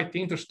say, quite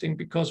interesting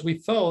because we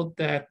thought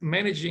that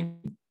managing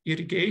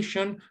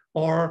irrigation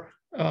or,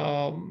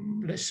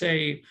 let's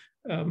say,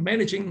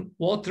 managing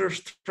water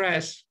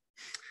stress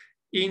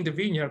in the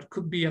vineyard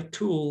could be a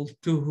tool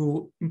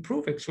to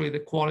improve actually the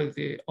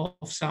quality of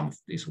some of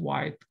these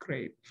white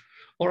grapes,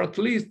 or at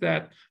least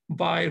that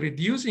by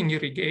reducing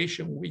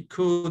irrigation, we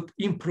could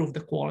improve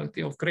the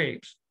quality of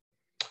grapes.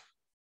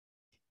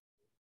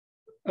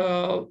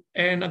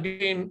 And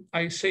again,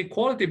 I say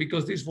quality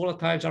because these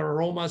volatiles are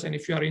aromas, and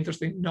if you are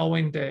interested in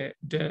knowing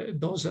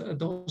those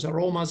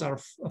aromas are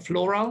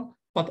floral,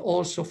 but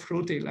also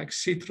fruity, like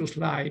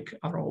citrus-like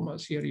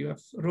aromas. Here you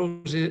have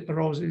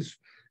roses,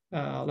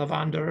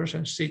 lavenders,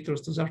 and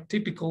citrus. Those are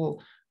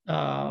typical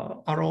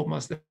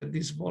aromas that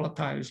these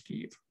volatiles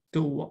give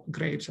to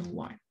grapes and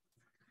wine.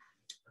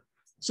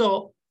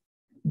 So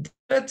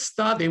that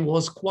study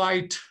was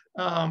quite,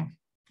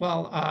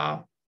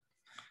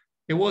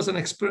 it was an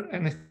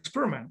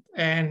experiment,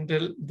 and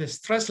the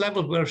stress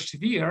levels were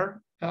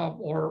severe,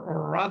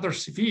 or rather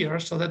severe,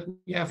 so that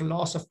we have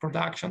loss of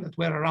production that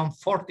were around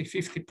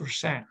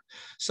 40–50%.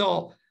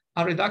 So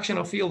a reduction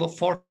of yield of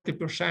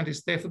 40%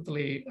 is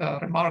definitely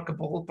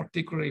remarkable,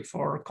 particularly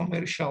for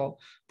commercial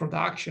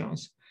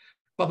productions.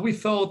 But we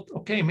thought,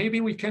 okay, maybe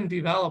we can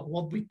develop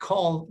what we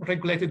call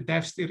regulated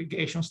depth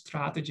irrigation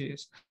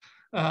strategies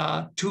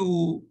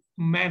to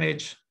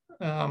manage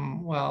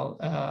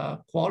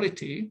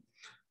quality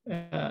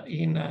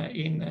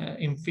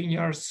in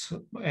vineyards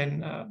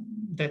and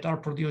that are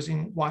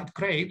producing white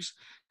grapes,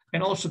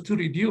 and also to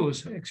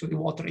reduce actually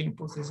water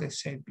inputs, as I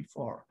said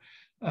before.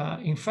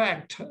 In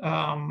fact,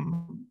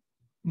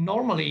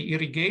 normally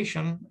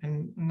irrigation,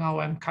 and now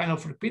I'm kind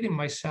of repeating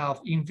myself,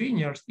 in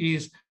vineyards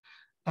is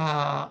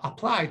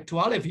applied to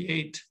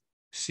alleviate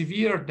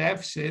severe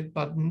deficit,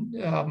 but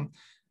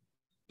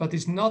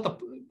it's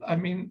not,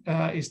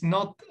 it's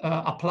not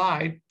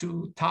applied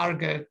to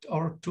target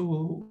or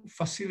to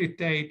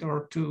facilitate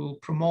or to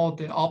promote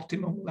the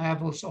optimum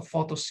levels of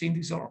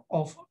photosynthesis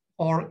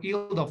or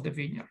yield of the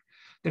vineyard.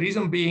 The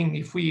reason being,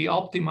 if we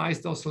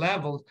optimize those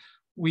levels,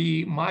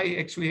 we might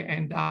actually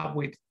end up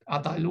with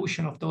a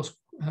dilution of those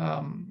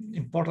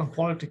important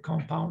quality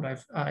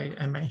compounds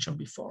I mentioned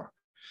before.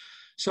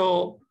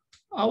 So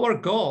our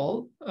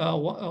goal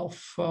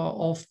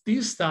of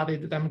this study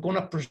that I'm going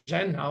to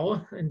present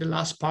now in the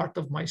last part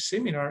of my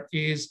seminar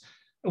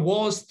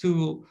was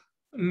to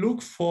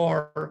look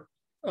for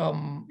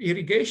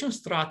irrigation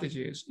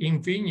strategies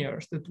in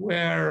vineyards that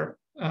were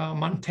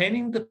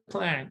maintaining the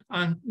plant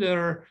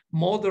under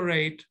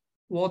moderate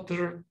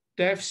water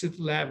deficit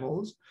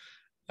levels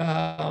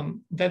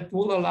that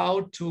will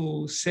allow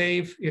to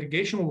save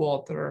irrigation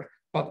water,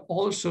 but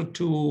also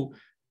to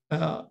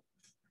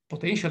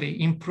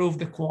potentially improve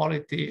the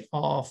quality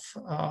of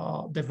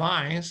the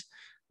vines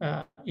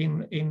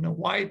in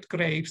white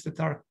grapes that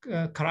are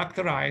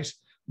characterized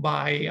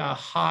by a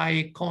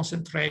high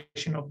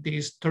concentration of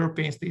these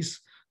terpenes, these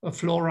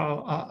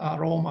floral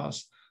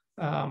aromas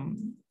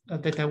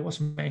that I was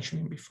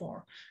mentioning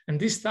before. And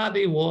this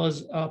study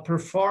was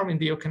performed in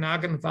the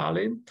Okanagan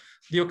Valley.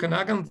 The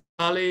Okanagan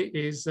Valley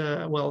is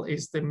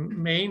the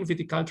main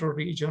viticultural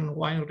region,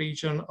 wine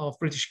region of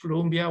British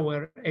Columbia,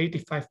 where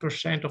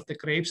 85% of the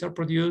grapes are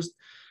produced.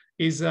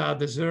 Is a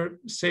desert,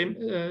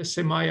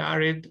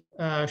 semi-arid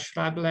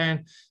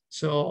shrubland.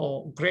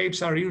 So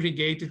grapes are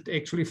irrigated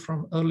actually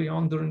from early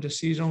on during the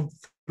season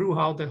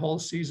throughout the whole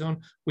season.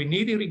 We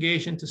need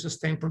irrigation to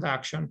sustain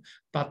production,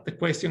 but the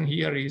question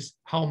here is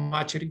how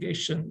much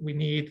irrigation we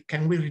need.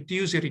 Can we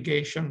reduce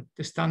irrigation,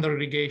 the standard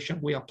irrigation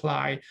we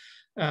apply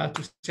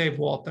to save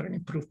water and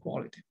improve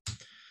quality?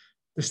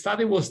 The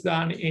study was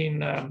done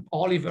in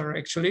Oliver,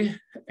 actually,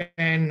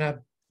 and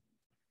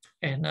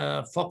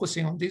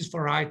focusing on this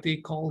variety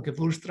called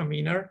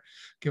Gewürztraminer.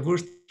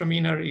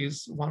 Gewürztraminer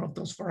is one of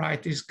those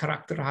varieties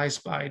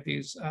characterized by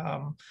these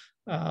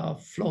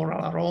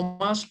floral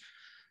aromas.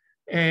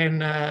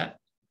 And as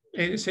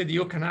I said, the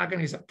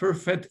Okanagan is a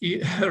perfect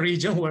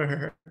region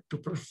where to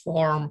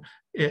perform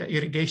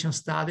irrigation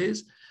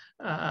studies.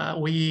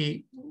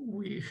 We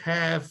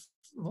have,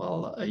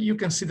 well, you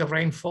can see the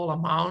rainfall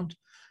amount.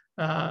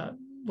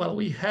 Well,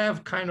 we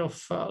have kind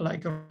of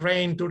like a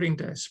rain during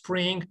the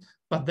spring,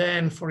 but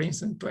then, for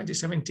instance,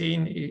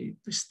 2017,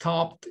 it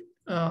stopped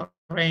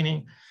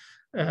raining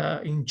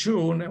in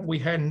June, and we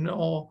had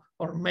no,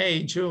 or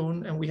May,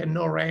 June, and we had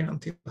no rain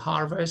until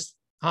harvest.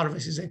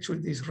 Harvest is actually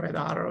this red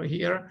arrow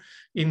here.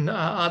 In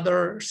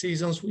other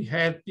seasons, we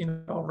had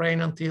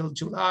rain until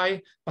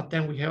July, but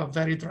then we have a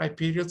very dry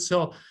period.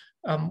 So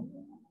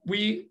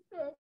we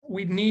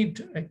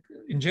need,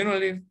 in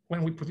generally,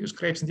 when we produce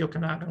grapes in the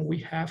Okanagan, we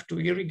have to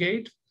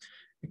irrigate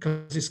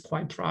because it's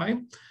quite dry.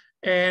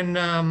 And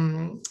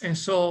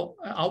so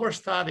our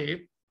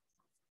study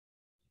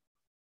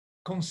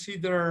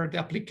consider the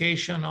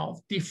application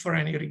of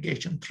different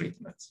irrigation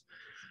treatments.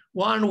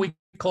 One we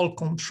call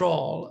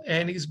control,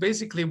 and it's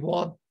basically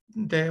what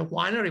the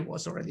winery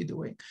was already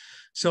doing.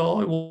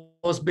 So it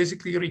was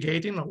basically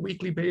irrigating on a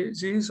weekly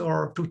basis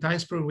or 2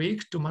 times per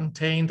week to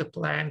maintain the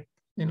plant,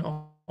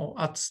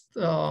 at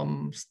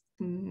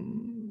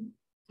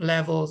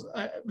levels,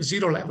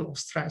 0 level of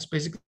stress.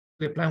 Basically,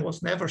 the plant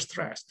was never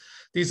stressed.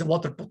 There's a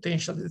water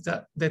potential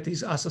that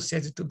is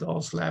associated to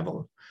those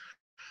levels.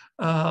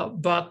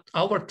 But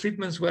our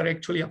treatments were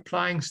actually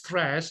applying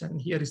stress,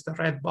 and here is the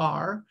red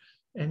bar,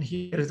 and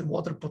here is the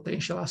water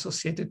potential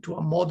associated to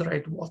a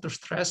moderate water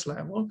stress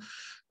level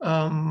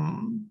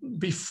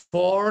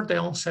before the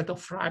onset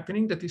of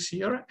ripening that is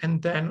here,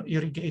 and then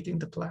irrigating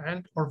the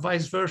plant, or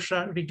vice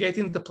versa,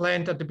 irrigating the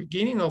plant at the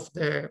beginning of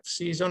the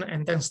season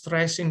and then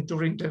stressing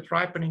during the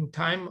ripening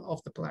time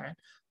of the plant,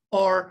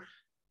 or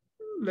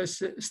let's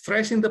say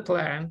stressing the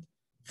plant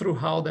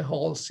throughout the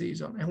whole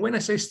season. And when I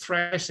say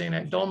stressing,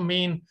 I don't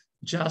mean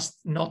just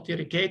not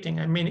irrigating.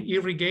 I mean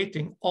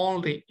irrigating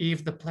only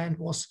if the plant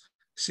was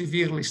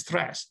severely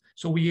stressed.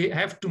 So we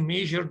have to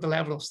measure the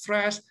level of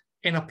stress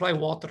and apply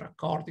water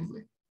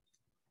accordingly.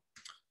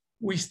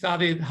 We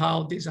studied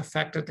how this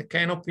affected the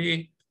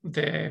canopy,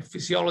 the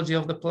physiology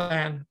of the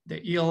plant,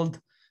 the yield,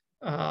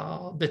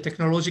 the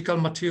technological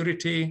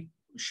maturity,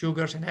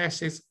 sugars and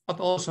acids, but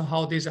also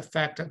how this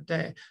affected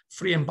the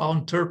free and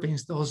bound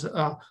terpenes, those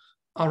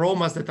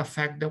aromas that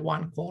affect the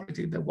wine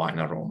quality, the wine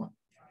aroma.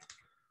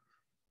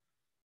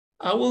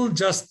 I will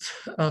just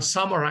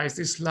summarize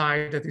this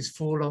slide that is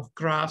full of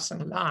graphs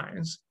and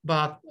lines.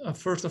 But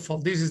first of all,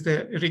 this is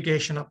the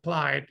irrigation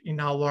applied in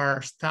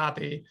our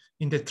study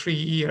in the 3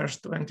 years,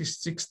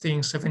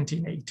 2016,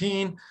 17,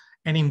 18.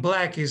 And in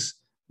black is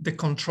the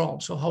control.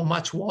 So how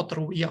much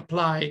water we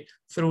apply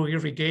through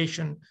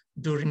irrigation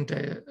during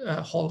the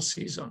whole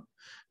season.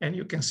 And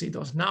you can see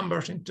those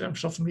numbers in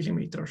terms of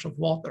millimeters of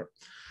water.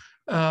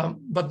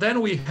 But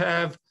then we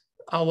have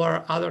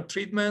our other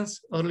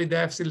treatments, early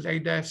deficit,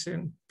 late deficit,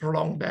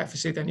 prolonged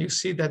deficit, and you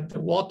see that the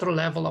water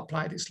level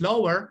applied is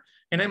lower.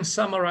 And I'm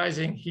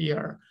summarizing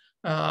here.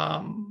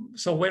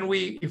 So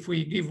if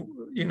we give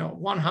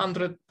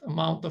 100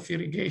 amount of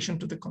irrigation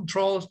to the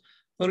controls,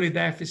 early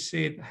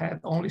deficit had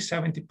only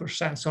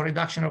 70%, so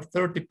reduction of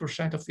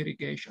 30% of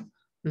irrigation.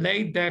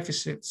 Late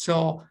deficit,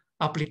 so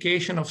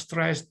application of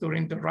stress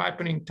during the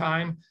ripening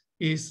time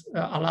is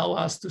allow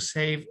us to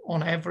save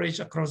on average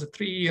across the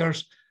 3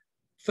 years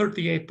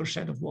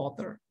 38% of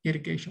water,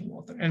 irrigation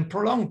water. And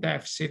prolonged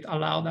deficit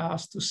allowed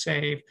us to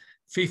save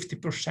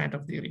 50%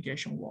 of the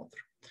irrigation water.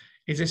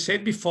 As I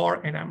said before,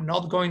 and I'm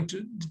not going to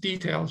the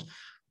details,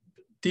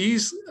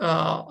 these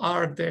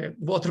are the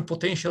water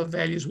potential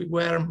values we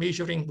were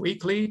measuring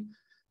weekly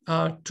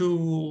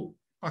to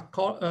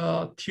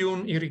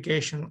tune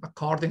irrigation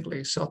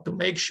accordingly. So to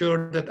make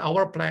sure that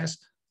our plants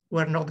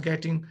were not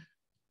getting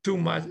too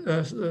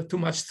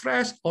much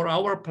stress, or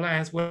our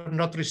plants were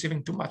not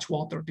receiving too much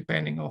water,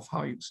 depending on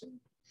how you see it.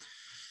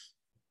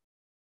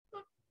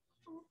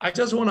 I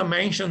just want to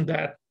mention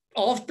that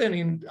often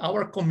in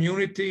our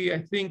community, I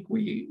think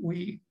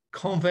we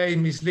convey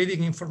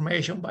misleading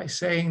information by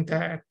saying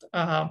that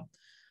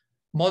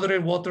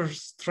moderate water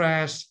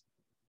stress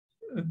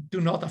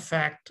do not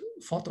affect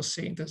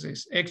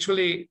photosynthesis.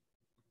 Actually,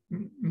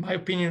 my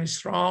opinion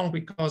is wrong,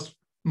 because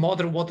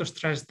moderate water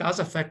stress does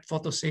affect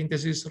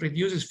photosynthesis,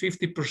 reduces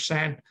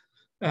 50%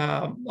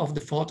 of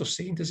the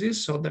photosynthesis.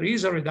 So there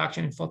is a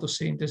reduction in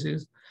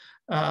photosynthesis,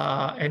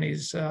 and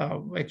is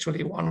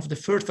actually one of the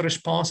first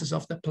responses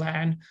of the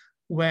plant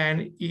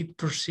when it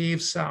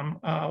perceives some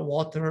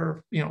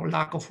water,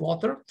 lack of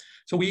water.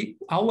 So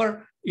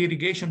our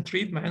irrigation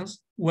treatments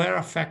were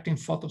affecting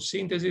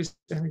photosynthesis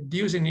and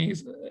reducing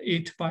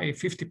it by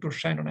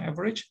 50% on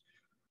average.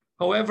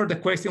 However, the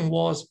question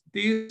was,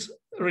 this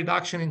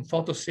reduction in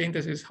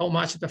photosynthesis, how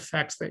much it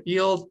affects the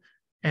yield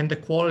and the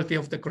quality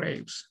of the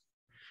grapes.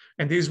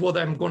 And this is what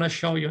I'm going to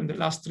show you in the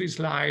last 3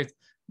 slides,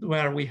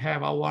 where we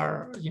have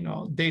our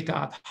data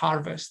at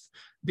harvest.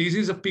 This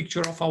is a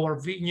picture of our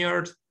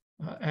vineyard,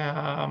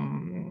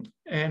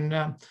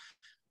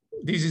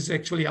 this is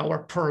actually our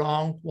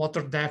prolonged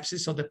water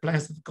deficit, so the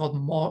plants that got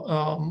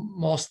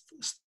most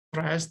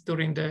stressed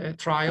during the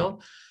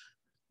trial.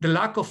 The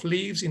lack of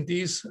leaves in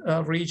this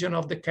region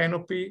of the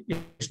canopy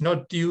is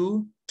not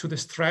due to the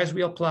stress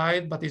we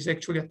applied, but is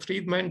actually a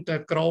treatment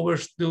that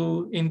growers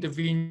do in the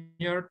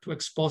vineyard to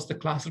expose the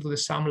cluster to the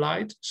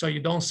sunlight. So you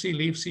don't see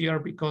leaves here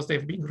because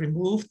they've been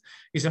removed.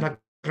 It's an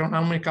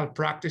agronomical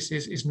practice,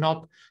 is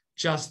not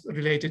just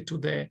related to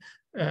the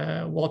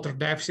water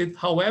deficit.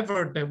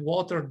 However, the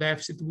water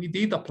deficit we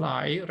did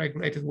apply,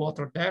 regulated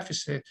water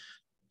deficit,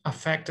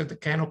 affected the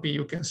canopy.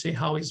 You can see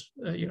how it's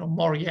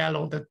more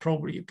yellow, that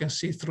probably you can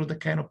see through the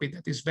canopy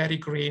that is very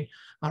green,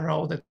 a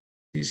row that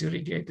is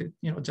irrigated,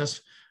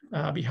 just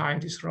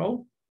behind this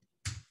row.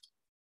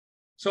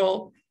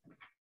 So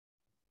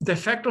the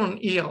effect on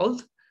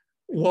yield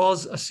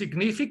was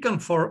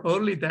significant for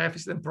early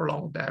deficit and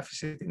prolonged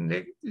deficit.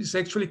 And it's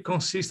actually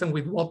consistent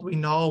with what we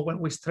know when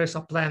we stress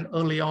a plant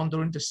early on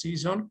during the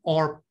season,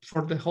 or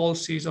for the whole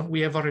season, we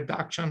have a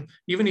reduction.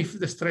 Even if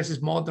the stress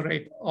is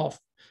moderate,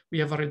 we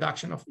have a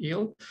reduction of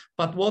yield.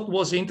 But what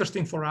was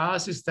interesting for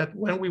us is that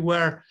when we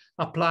were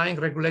applying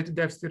regulated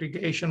depth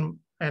irrigation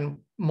and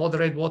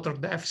moderate water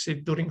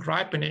deficit during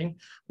ripening,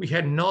 we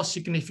had no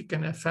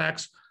significant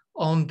effects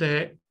on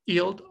the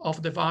yield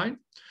of the vine.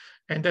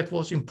 And that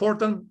was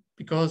important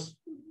because,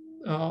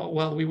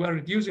 we were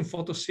reducing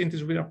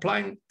photosynthesis. We were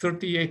applying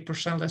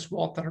 38% less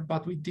water,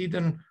 but we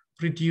didn't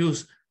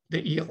reduce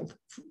the yield.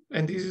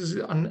 And this is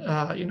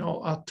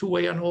a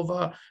 2-way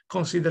ANOVA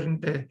considering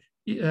the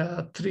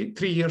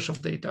 3 years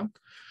of data.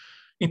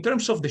 In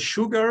terms of the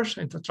sugars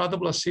and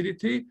titratable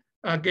acidity,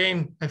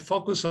 again, I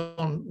focus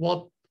on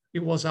what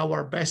it was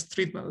our best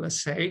treatment,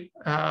 let's say,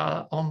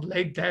 on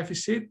late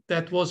deficit.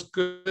 That was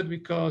good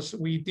because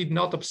we did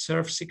not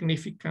observe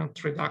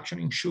significant reduction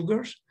in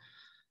sugars.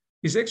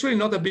 It's actually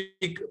not a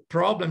big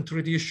problem to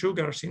reduce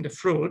sugars in the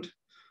fruit,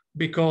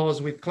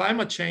 because with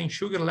climate change,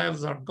 sugar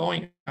levels are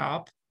going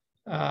up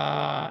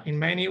in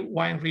many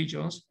wine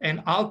regions,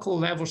 and alcohol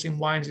levels in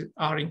wines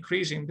are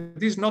increasing.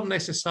 This is not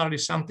necessarily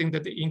something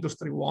that the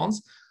industry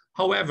wants.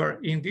 However,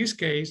 in this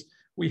case,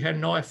 we had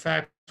no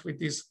effect with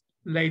this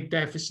late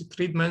deficit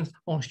treatment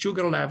on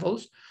sugar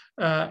levels,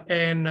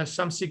 and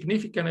some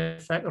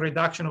significant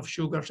reduction of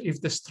sugars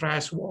if the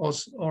stress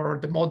was, or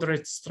the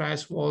moderate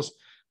stress was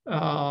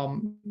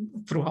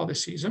throughout the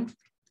season.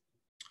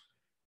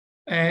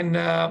 And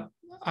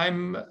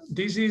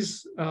this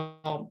is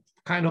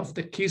kind of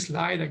the key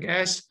slide, I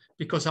guess,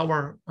 because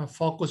our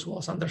focus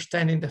was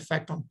understanding the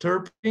effect on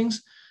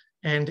terpenes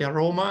and the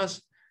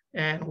aromas.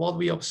 And what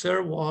we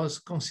observed was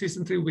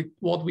consistently with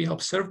what we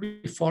observed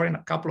before in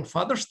a couple of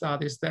other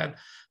studies, that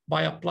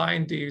by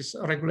applying these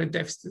regulated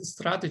deficit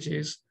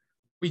strategies,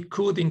 we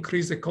could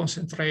increase the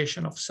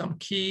concentration of some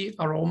key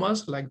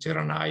aromas like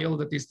geraniol,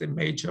 that is the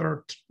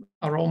major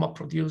aroma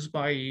produced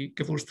by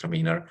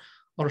Gewürztraminer,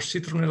 or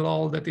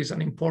citronellol, that is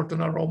an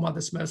important aroma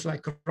that smells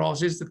like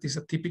roses, that is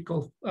a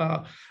typical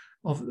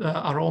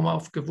aroma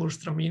of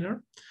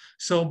Gewürztraminer.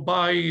 So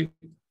by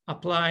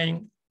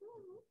applying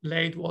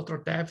late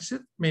water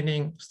deficit,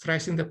 meaning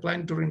stressing the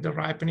plant during the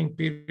ripening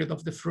period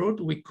of the fruit,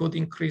 we could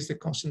increase the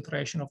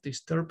concentration of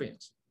these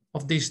terpenes.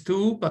 Of these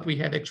 2, but we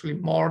had actually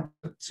more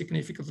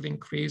significantly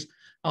increased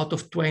out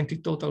of 20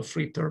 total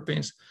free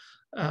terpenes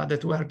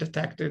that were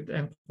detected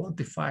and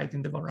quantified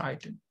in the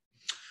variety.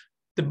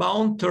 The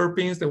bound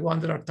terpenes, the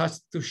ones that are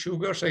attached to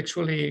sugars,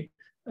 actually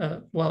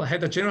well,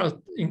 had a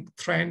general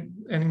trend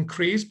and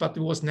increase, but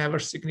it was never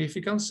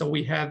significant. So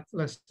we had,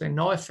 let's say,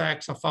 no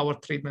effects of our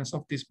treatments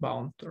of these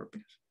bound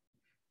terpenes.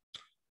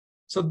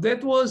 So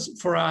that was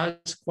for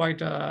us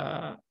quite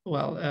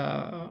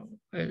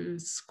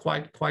it's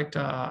quite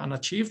an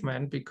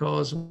achievement,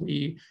 because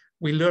we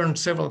learned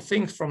several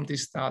things from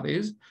these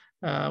studies.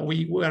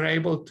 We were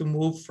able to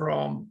move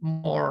from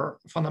more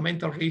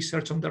fundamental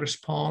research on the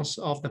response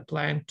of the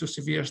plant to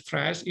severe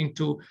stress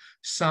into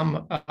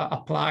some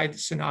applied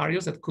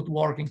scenarios that could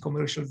work in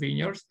commercial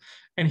vineyards.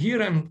 And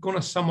here I'm going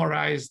to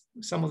summarize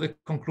some of the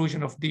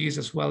conclusion of these,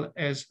 as well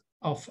as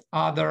of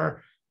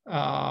other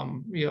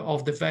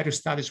of the various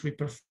studies we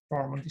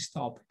perform on this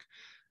topic.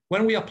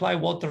 When we apply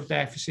water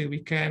deficit,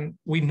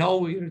 we know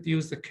we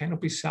reduce the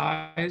canopy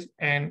size,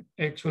 and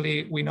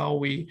actually we know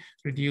we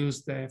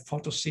reduce the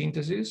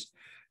photosynthesis,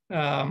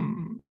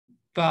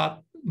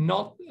 but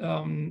not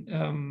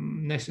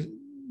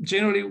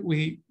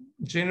necessarily.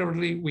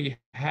 Generally we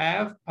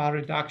have a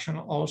reduction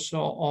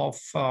also of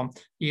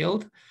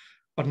yield,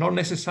 but not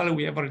necessarily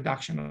we have a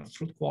reduction of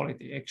fruit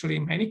quality. Actually,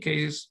 in many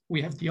cases,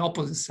 we have the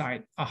opposite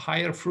side, a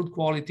higher fruit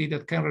quality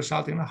that can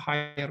result in a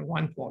higher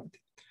wine quality.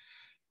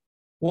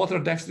 Water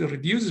deficit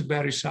reduces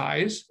berry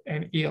size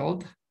and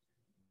yield,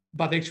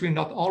 but actually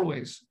not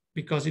always,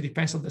 because it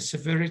depends on the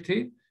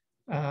severity.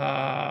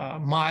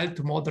 Mild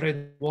to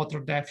moderate water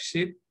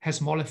deficit has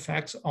small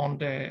effects on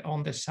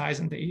the size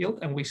and the yield,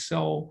 and we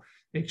saw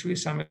actually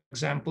some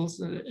examples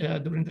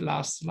during the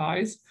last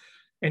slides.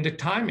 And the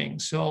timing,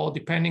 so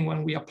depending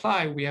when we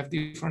apply, we have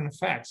different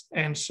effects.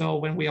 And so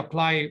when we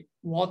apply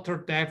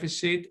water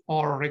deficit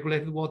or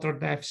regulated water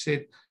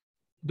deficit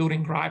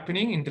during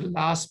ripening in the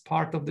last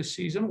part of the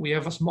season, we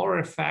have a smaller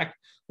effect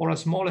or a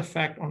small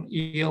effect on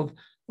yield,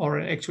 or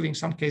actually in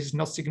some cases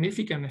not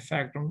significant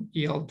effect on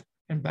yield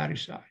and berry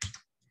size.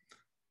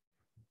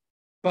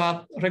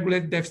 But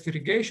regulated deficit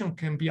irrigation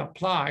can be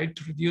applied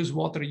to reduce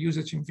water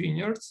usage in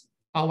vineyards.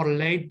 Our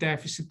late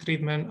deficit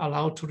treatment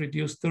allowed to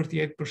reduce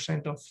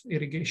 38% of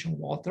irrigation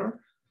water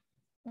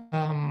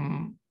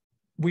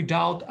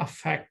without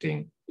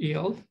affecting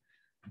yield.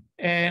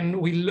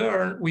 And we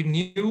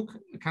knew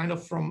kind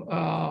of from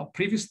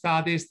previous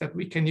studies that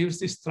we can use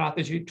this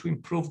strategy to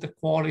improve the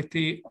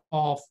quality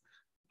of,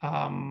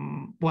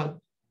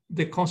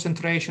 the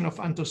concentration of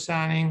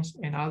anthocyanins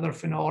and other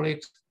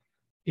phenolics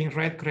in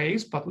red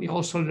grapes, but we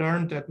also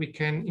learned that we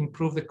can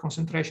improve the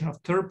concentration of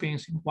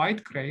terpenes in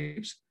white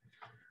grapes.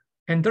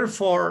 And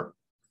therefore,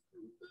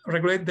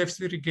 regulated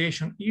deficit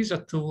irrigation is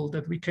a tool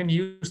that we can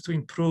use to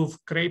improve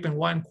grape and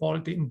wine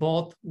quality in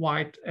both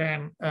white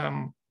and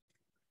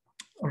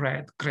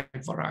red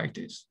grape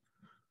varieties.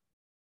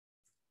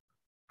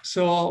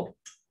 So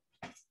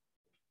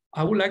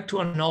I would like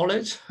to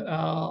acknowledge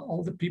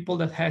all the people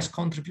that has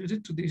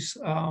contributed to this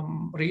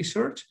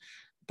research,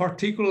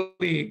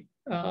 particularly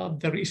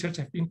the research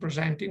I've been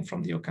presenting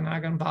from the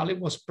Okanagan Valley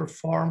was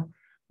performed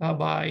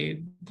by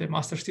the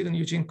master student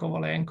Eugene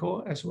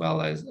Kovalenko, as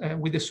well as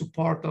with the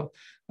support of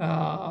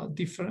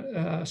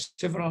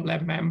several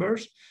lab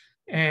members,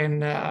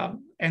 and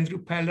Andrew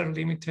Peller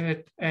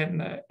Limited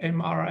and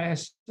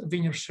MRS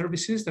Vineyard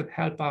Services that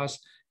help us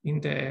in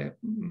the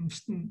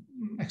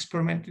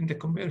experiment in the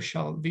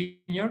commercial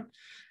vineyard.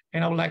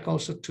 And I would like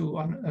also to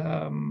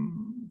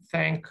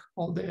thank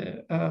all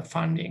the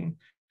funding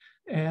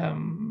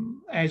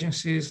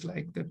agencies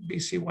like the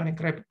BC Wine and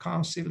Grape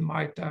Council,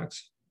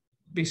 MITAX,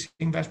 BC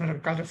Investment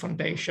Agriculture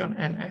Foundation,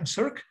 and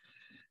ANSERC.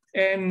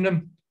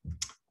 And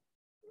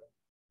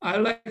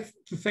I'd like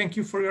to thank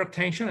you for your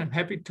attention. I'm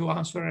happy to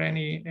answer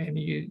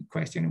any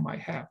question you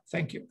might have.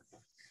 Thank you.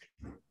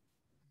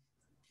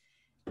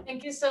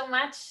 Thank you so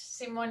much,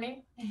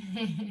 Simone.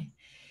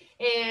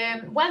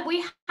 Well,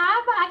 we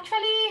have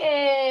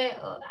actually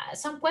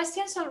some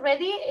questions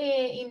already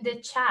in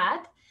the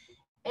chat,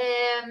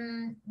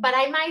 but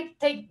I might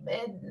take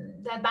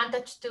the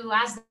advantage to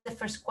ask the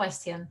first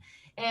question.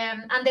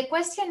 And the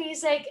question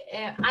is like,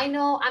 I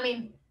know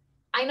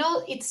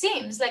it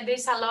seems like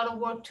there's a lot of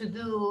work to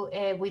do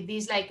with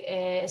these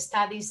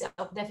studies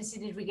of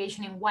deficit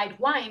irrigation in white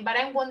wine, but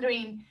I'm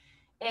wondering,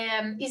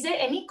 is there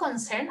any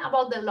concern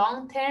about the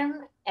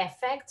long-term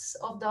effects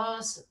of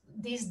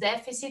this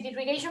deficit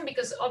irrigation?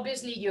 Because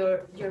obviously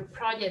your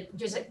project,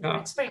 your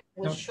experiment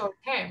was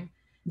short-term.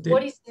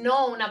 What is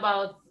known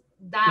about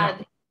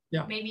that?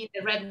 Maybe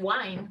the red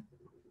wine?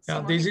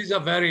 This is a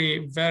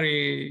very,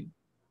 very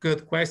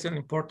good question,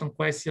 important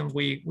question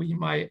we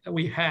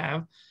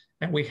have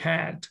and we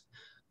had,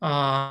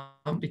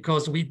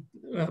 because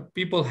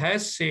people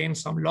have seen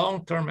some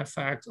long-term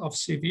effects of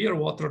severe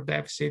water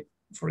deficit,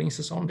 for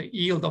instance, on the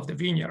yield of the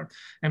vineyard.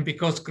 And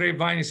because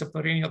grapevine is a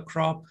perennial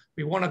crop,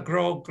 we want to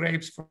grow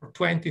grapes for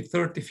 20,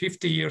 30,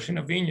 50 years in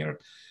a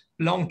vineyard.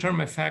 Long-term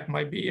effect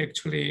might be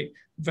actually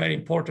very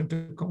important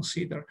to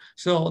consider.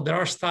 So there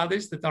are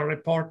studies that are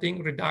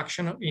reporting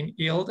reduction in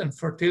yield and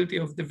fertility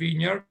of the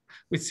vineyard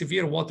with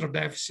severe water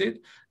deficit.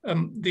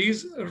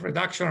 These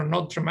reductions are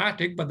not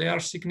dramatic, but they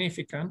are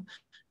significant.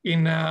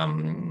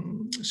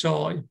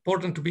 So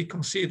important to be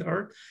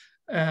considered.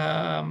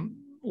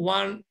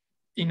 One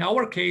in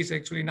our case,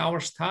 actually, in our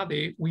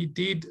study, we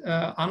did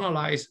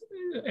analyze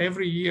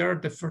every year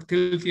the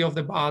fertility of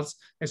the buds,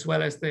 as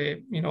well as the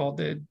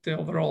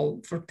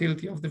overall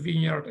fertility of the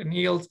vineyard and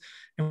yields.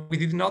 And we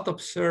did not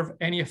observe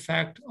any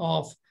effect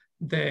of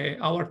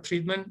our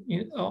treatment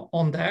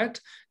on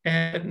that.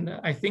 And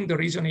I think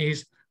the reason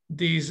is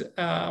this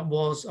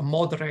was a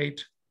moderate,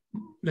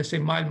 let's say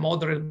mild,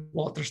 moderate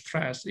water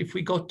stress. If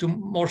we go to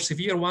more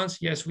severe ones,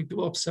 yes, we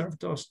do observe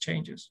those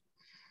changes.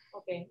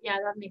 Okay, yeah,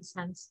 that makes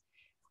sense.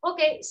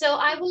 Okay, so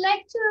I would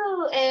like to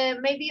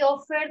maybe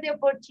offer the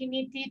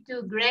opportunity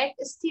to Greg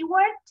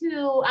Stewart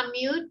to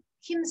unmute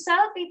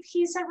himself if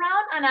he's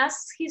around and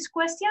ask his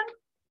question.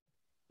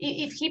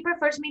 If he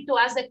prefers me to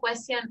ask the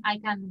question, I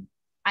can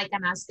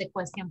ask the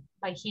question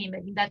by him.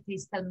 And in that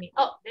case, tell me.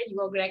 Oh, there you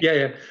go, Greg.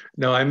 Yeah.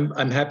 No,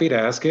 I'm happy to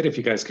ask it if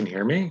you guys can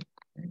hear me.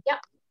 Yeah.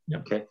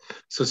 Okay.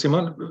 So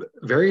Simon,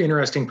 very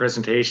interesting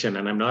presentation,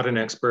 and I'm not an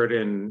expert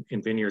in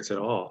vineyards at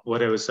all.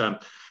 What I was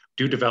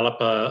do develop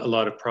a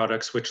lot of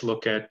products which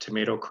look at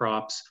tomato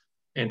crops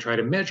and try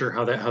to measure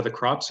how the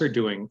crops are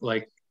doing,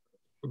 like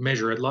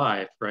measure it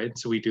live, right?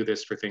 So we do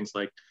this for things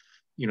like,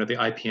 the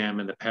IPM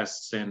and the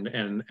pests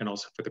and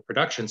also for the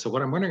production. So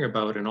what I'm wondering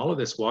about in all of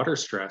this water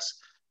stress,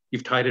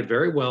 you've tied it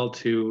very well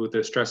to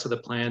the stress of the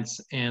plants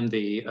and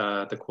the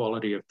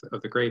quality of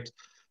the grapes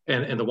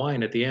and the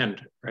wine at the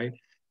end, right?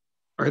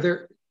 Are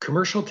there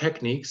commercial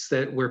techniques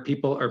where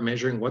people are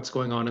measuring what's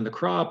going on in the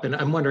crop? And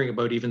I'm wondering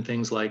about even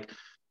things like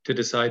to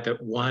decide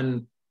that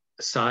one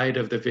side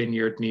of the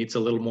vineyard needs a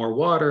little more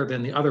water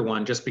than the other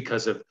one, just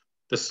because of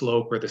the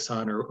slope or the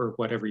sun or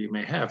whatever you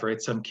may have, right?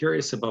 So I'm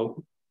curious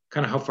about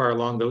kind of how far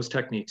along those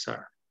techniques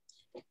are.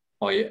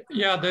 Oh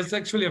yeah, that's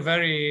actually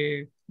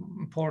another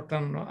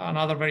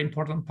very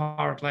important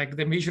part. Like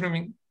the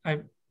measuring,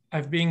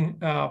 I've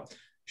been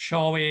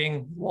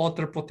showing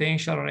water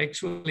potential are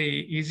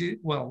actually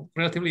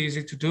relatively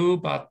easy to do,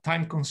 but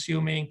time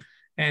consuming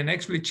and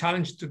actually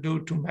challenging to do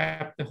to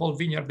map the whole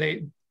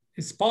vineyard.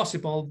 It's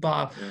possible,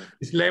 but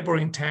it's labor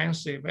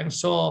intensive. And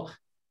so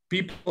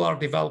people are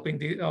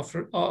developing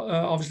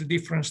obviously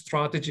different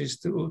strategies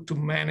to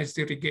manage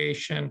the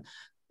irrigation,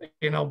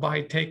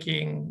 by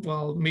taking,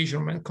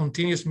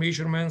 continuous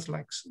measurements,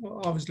 like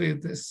obviously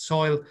the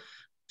soil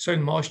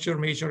moisture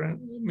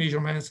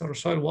measurements or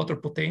soil water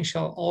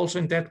potential. Also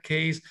in that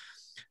case,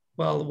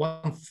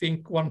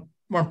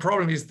 one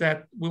problem is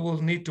that we will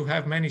need to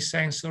have many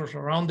sensors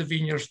around the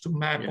vineyards to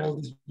map all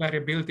this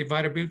variability.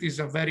 Variability is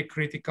a very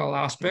critical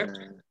aspect,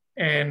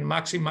 and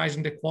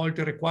maximizing the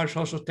quality requires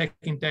also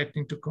taking that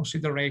into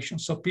consideration.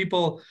 So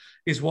people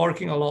is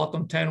working a lot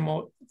on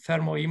thermal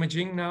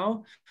imaging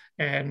now,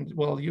 and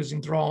using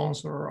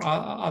drones or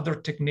other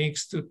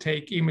techniques to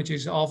take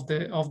images of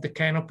the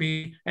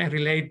canopy and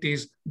relate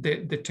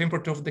the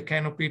temperature of the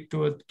canopy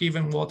to a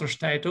given water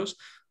status.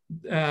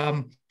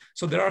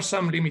 So there are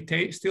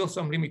still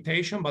some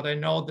limitation, but I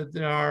know that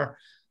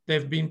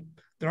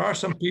there are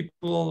some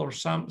people or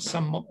some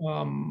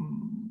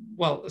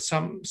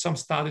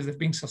studies that have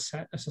been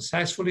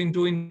successful in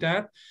doing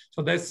that.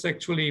 So that's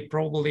actually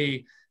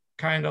probably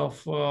kind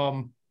of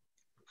one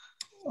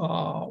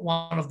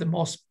of the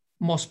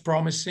most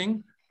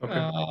promising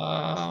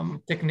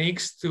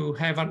techniques to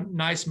have a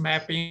nice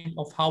mapping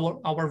of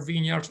how our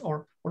vineyards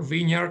or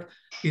vineyard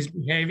is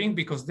behaving,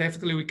 because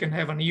definitely we can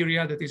have an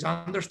area that is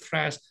under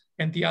stress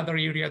and the other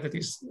area that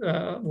is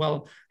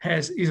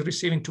is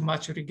receiving too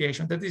much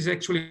irrigation. That is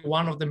actually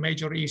one of the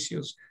major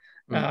issues,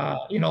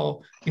 in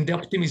the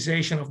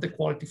optimization of the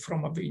quality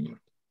from a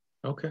vineyard.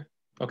 Okay,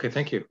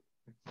 thank you.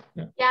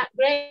 Yeah,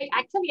 great.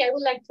 Actually, I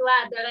would like to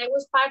add that I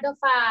was part of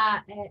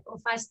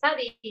a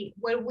study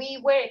where we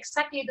were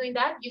exactly doing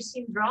that,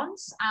 using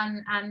drones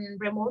and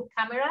remote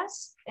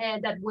cameras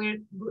that were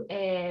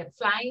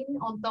flying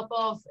on top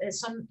of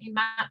in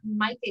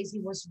my case,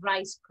 it was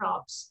rice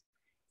crops,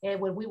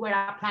 where we were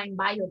applying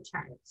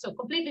biochar. So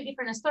completely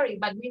different story,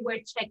 but we were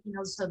checking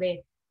also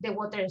the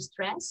water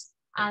stress.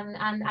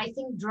 And I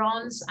think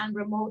drones and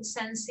remote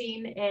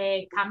sensing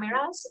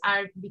cameras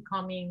are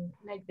becoming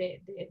like the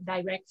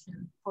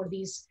direction for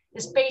this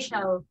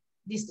spatial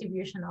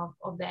distribution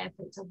of the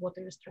effects of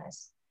water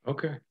stress.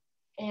 Okay.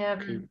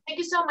 Thank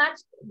you so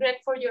much,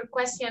 Greg, for your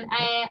question.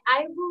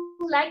 I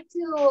would like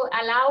to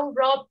allow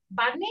Rob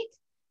Barnick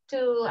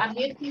to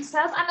unmute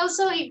himself, and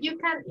also if you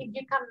can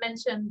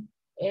mention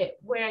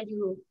where are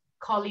you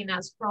calling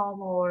us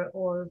from,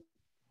 or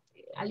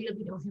a little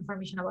bit of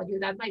information about you.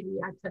 That might be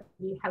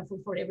actually helpful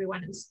for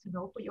everyone else to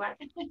know who you are.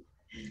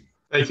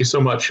 Thank you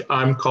so much.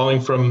 I'm calling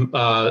from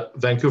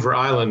Vancouver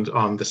Island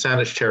on the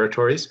Saanich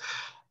territories.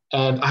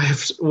 And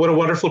what a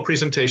wonderful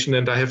presentation,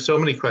 and I have so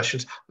many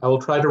questions. I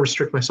will try to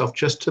restrict myself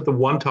just to the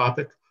one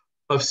topic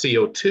of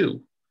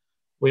CO2.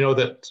 We know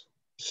that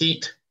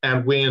heat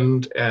and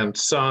wind and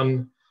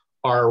sun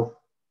are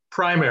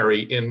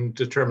primary in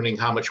determining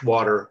how much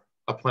water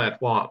a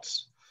plant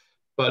wants.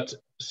 But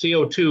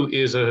CO2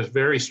 is a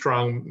very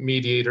strong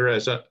mediator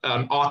as an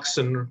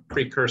auxin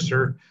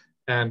precursor,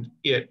 and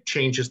it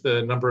changes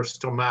the number of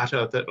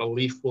stomata that a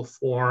leaf will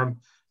form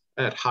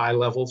at high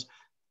levels.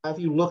 have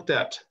you looked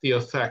at the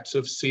effects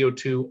of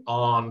CO2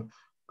 on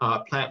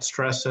plant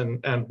stress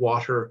and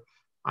water?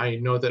 I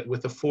know that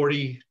with a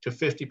 40 to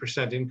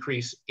 50%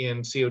 increase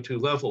in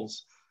CO2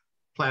 levels,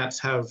 plants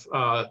have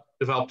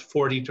developed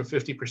 40 to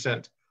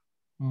 50%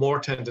 more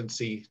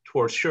tendency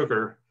towards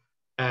sugar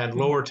and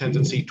lower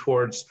tendency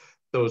towards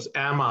those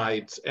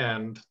amides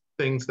and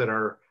things that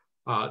are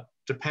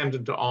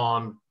dependent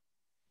on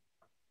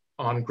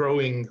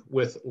growing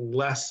with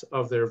less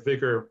of their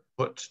vigor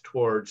put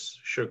towards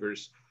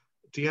sugars.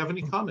 Do you have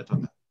any comment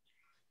on that?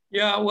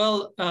 Yeah,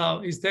 well,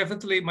 it's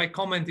definitely, my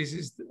comment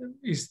is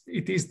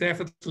it is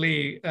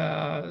definitely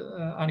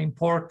an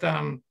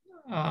important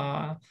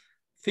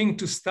thing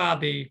to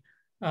study,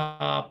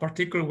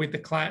 particularly with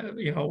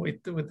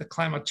the with the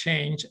climate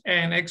change.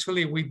 And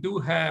actually, we do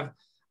have,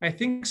 I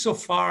think, so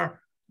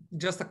far,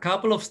 just a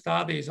couple of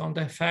studies on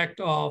the effect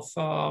of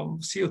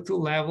CO2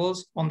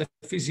 levels on the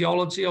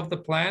physiology of the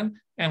plant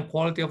and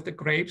quality of the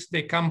grapes.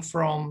 They come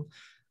from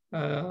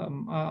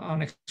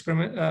an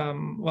experiment,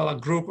 a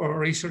group or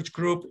research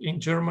group in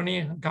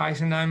Germany,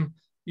 Geisenheim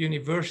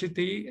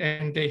University,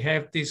 and they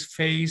have this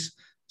phase.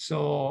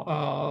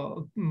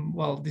 So,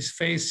 this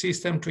phase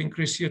system to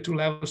increase CO2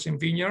 levels in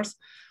vineyards.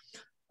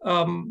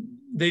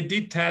 They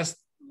did test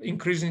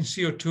increase in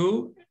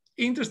CO2.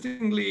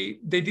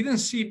 Interestingly, they didn't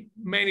see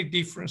many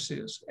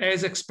differences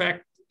as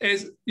expected.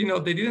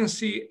 They didn't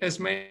see as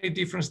many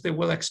differences they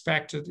were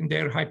expected in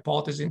their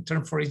hypothesis in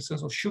terms, for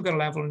instance, of sugar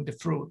level in the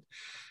fruit.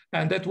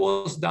 And that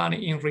was done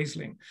in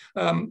Riesling.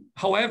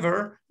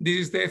 However, this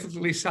is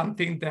definitely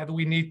something that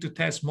we need to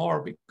test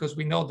more, because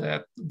we know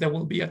that there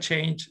will be a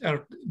change,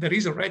 or there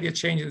is already a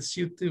change in the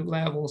CO2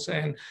 levels,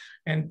 and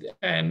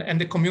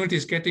the community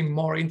is getting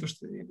more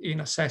interested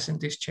in assessing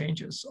these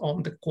changes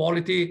on the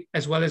quality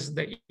as well as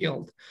the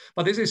yield.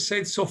 But as I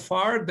said, so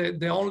far,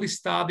 the only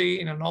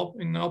study in an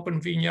open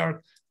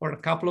vineyard, or a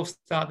couple of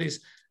studies,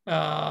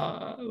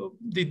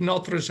 did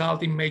not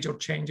result in major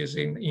changes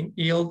in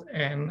yield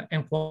and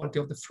quality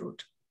of the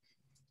fruit.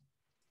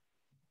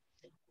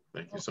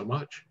 Thank you so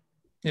much.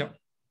 Yeah.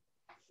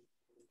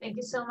 Thank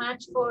you so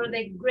much for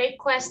the great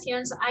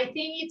questions. I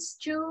think it's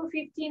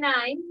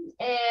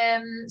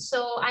 2:59,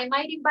 so I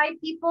might invite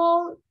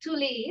people to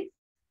leave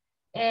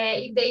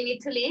if they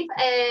need to leave.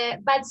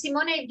 But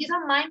Simone, if you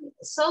don't mind,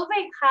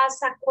 Solveig has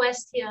a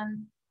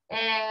question.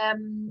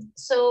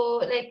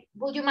 So,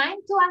 would you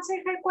mind to answer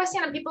her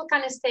question, and people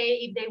can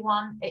stay if they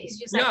want? It's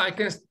just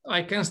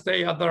I can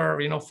stay other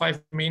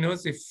 5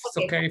 minutes if it's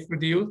okay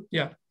with you.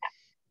 Yeah.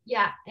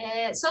 Yeah.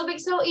 Solveig,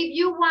 so if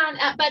you want,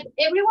 but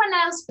everyone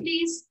else,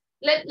 please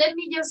let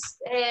me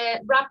just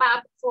wrap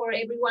up for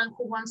everyone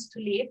who wants to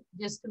leave,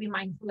 just to be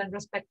mindful and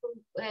respectful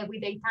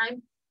with their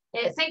time.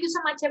 Thank you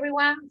so much,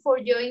 everyone, for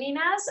joining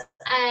us.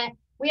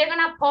 We are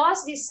gonna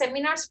pause these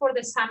seminars for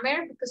the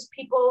summer because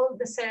people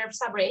deserve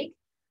a break.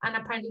 And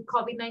apparently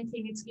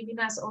COVID-19 is giving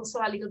us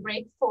also a little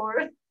break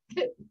for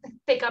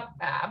take up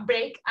a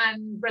break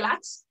and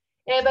relax.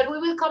 But we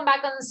will come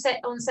back on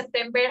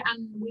September,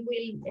 and we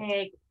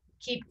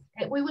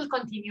will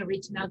continue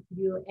reaching out to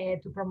you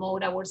to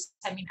promote our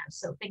seminars.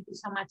 So thank you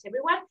so much,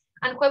 everyone.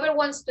 And whoever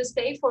wants to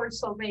stay for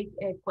Solveig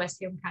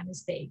question can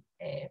stay.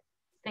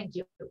 Thank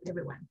you,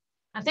 everyone.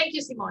 And thank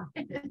you, Simone.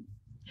 Thank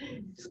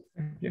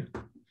you.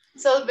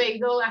 Solveig,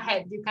 go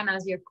ahead. You can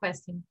ask your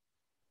question.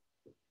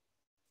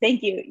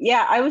 Thank you.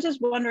 Yeah, I was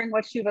just wondering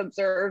what you've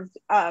observed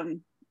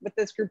with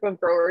this group of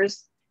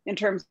growers in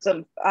terms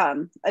of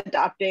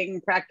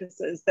adopting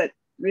practices that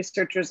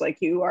researchers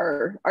like you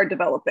are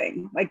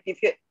developing. Like, do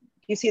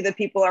you see that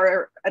people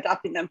are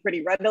adopting them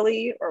pretty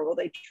readily, or will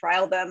they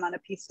trial them on a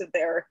piece of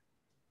their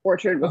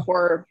orchard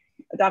before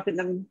adopting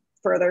them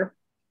further?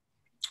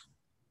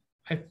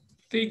 I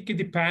think it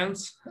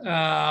depends.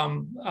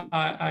 Some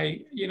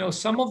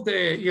of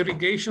the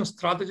irrigation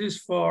strategies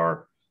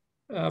for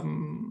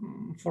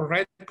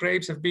red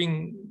grapes have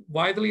been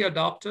widely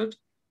adopted.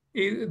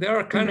 There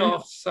are kind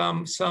of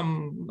some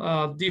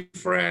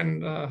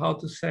different, how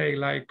to say,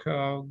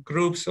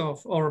 groups of,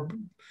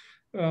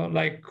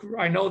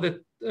 I know that,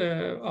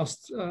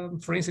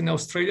 for instance, in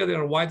Australia, they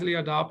are widely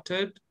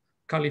adopted.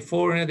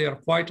 California, they are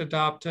quite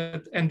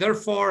adopted. And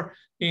therefore,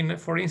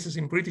 for instance,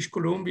 in British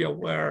Columbia,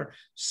 where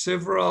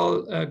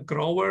several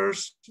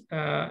growers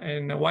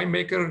and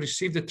winemakers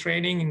received the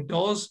training in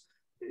those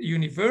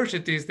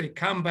universities, they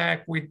come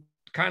back with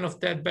kind of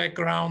that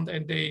background,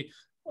 and they,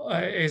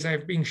 as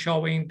I've been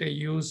showing, they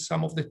use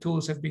some of the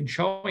tools I've been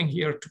showing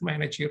here to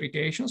manage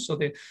irrigation. So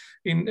they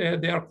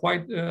are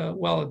quite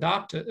well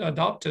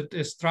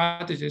adopted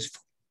strategies.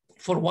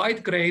 For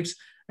white grapes,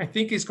 I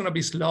think it's going to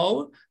be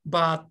slow,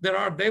 but there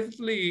are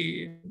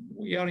definitely,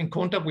 we are in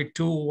contact with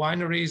 2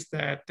 wineries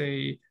that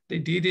they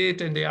did it,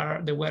 and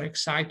they were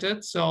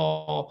excited.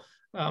 So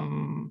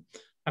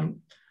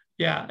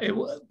yeah, it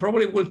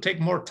probably will take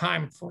more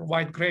time for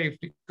white grapes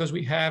because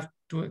we have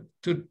to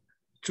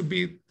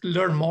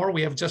learn more.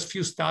 We have just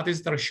few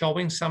studies that are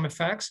showing some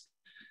effects.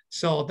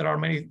 So there are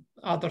many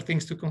other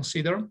things to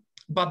consider,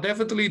 but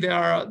definitely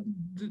the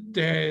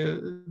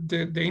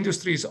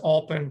industry is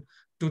open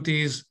to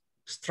these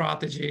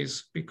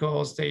strategies,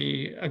 because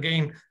they,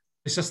 again,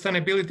 the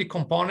sustainability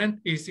component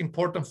is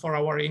important for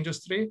our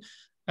industry,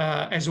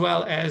 as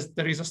well as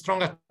there is a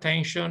strong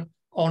attention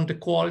on the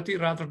quality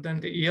rather than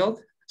the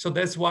yield. So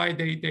that's why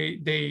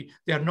they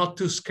are not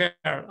too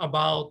scared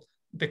about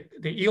the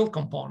yield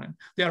component.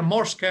 They are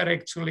more scared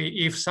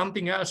actually if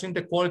something else in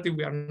the quality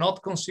we are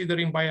not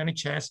considering by any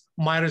chance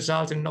might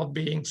result in not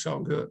being so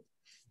good.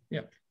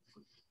 Yeah.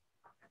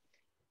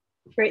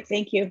 Great,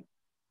 thank you.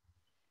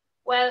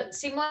 Well,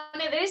 Simone,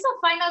 there is a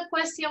final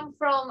question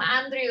from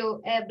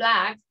Andrew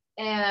Black,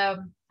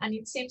 and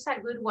it seems a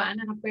good one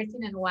and a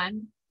pertinent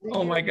one.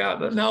 Oh my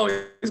God, now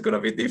it's going to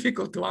be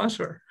difficult to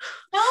answer.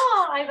 No,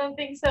 I don't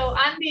think so.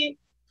 Andy,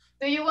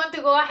 do you want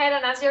to go ahead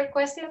and ask your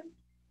question?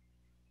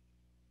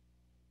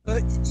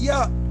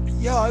 Yeah,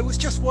 I was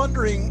just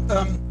wondering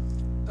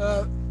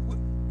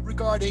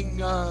regarding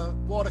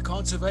water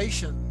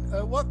conservation.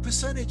 What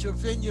percentage of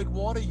vineyard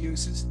water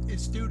use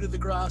is due to the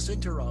grass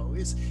interrow?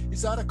 Is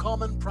that a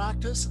common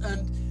practice?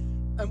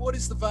 And what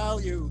is the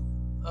value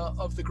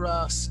of the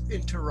grass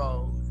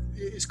interrow?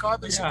 Is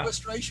carbon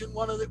sequestration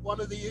one of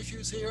the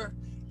issues here?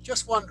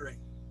 Just wondering.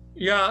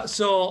 Yeah,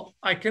 so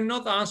I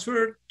cannot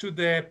answer to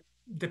the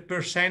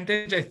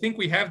percentage. I think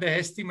we have the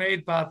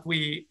estimate, but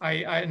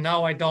I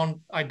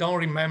don't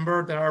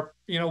remember. There are,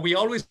 we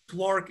always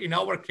work, in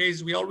our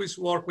case, we always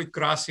work with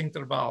grass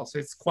intervals.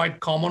 It's quite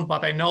common,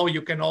 but I know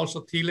you can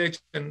also tillage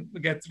and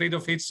get rid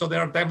of it. So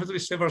there are definitely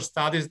several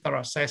studies that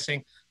are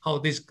assessing how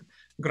these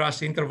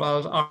grass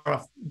intervals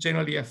are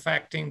generally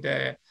affecting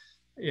the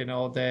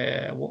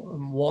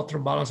water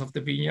balance of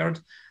the vineyard.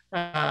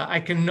 I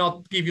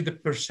cannot give you the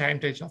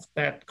percentage of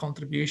that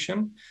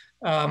contribution.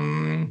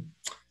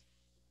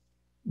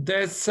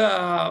 There's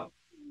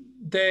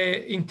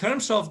in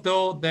terms of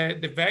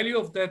the value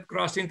of that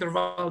grass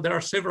interval, there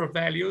are several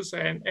values,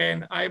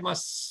 and I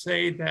must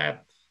say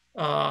that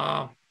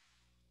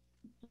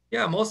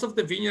most of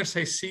the vineyards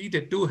I see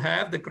that do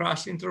have the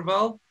grass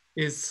interval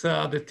is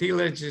the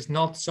tillage is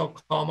not so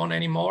common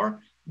anymore.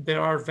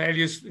 There are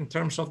values in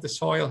terms of the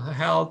soil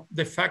health,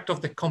 the fact of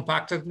the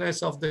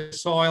compactedness of the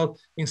soil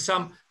in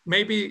some,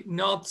 maybe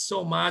not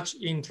so much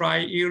in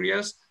dry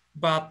areas,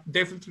 but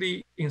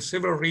definitely in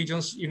several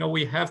regions,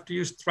 we have to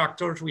use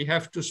tractors, we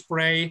have to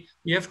spray,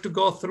 we have to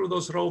go through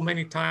those rows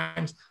many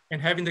times,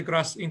 and having the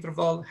grass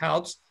interval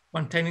helps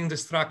maintaining the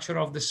structure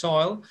of the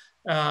soil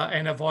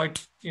and avoid,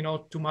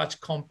 too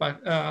much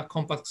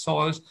compact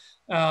soils.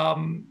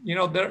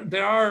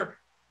 There are,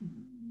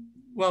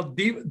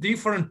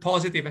 different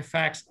positive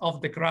effects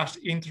of the grass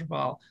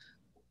interval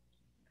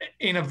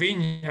in a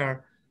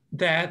vineyard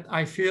that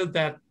I feel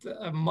that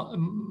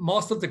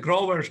most of the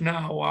growers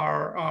now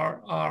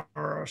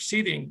are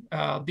seeding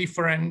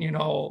different,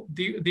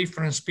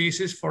 different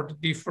species for the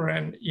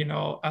different,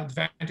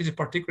 advantages,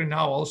 particularly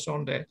now also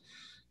on the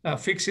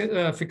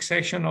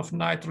fixation of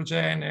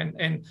nitrogen,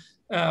 and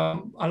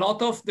a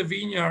lot of the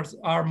vineyards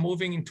are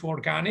moving into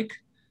organic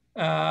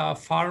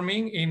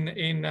farming.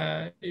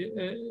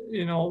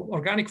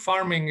 Organic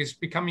farming is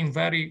becoming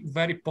very,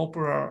 very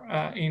popular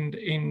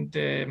in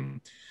the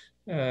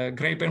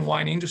grape and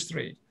wine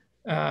industry,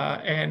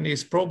 and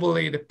is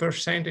probably the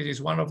percentage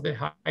is one of the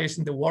highest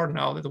in the world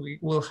now that we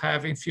will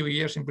have in a few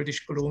years in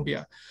British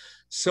Columbia.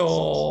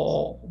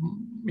 So,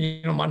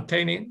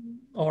 maintaining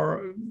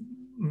or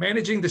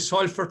managing the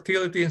soil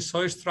fertility and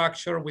soil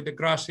structure with the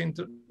grass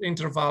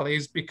interval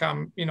is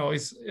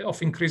is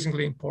of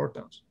increasingly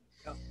importance.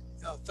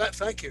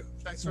 Thank you.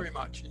 Thanks very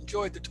much.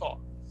 Enjoyed the talk.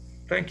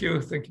 Thank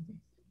you. Thank you.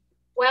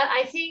 Well,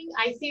 I think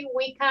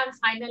we can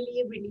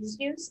finally release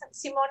you,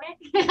 Simone.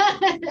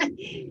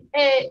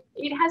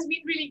 It has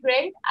been really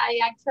great. I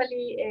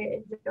actually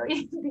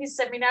enjoyed this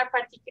seminar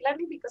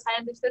particularly because I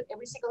understood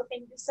every single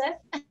thing you said,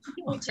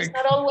 which is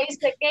not always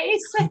the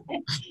case.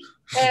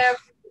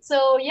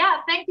 So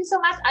yeah, thank you so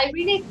much. I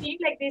really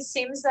think this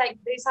seems like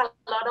there's a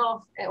lot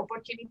of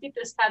opportunity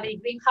to study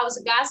greenhouse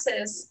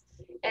gases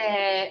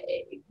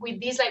with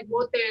these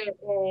water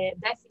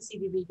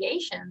deficit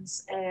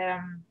irrigations.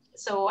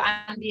 So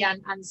Andy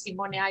and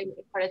Simone, I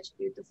encourage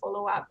you to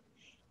follow up.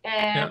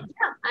 And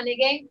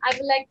again, I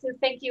would like to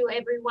thank you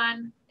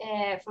everyone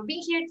for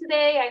being here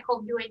today. I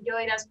hope you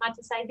enjoyed as much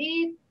as I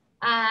did,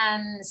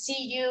 and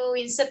see you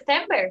in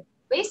September,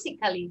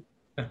 basically.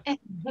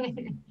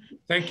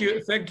 Thank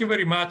you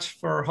very much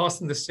for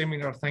hosting the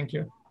seminar. Thank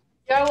you.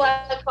 You're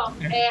welcome.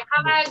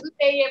 Have a good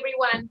day,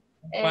 everyone.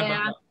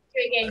 Bye.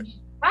 See you again.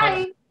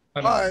 Bye.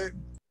 Bye.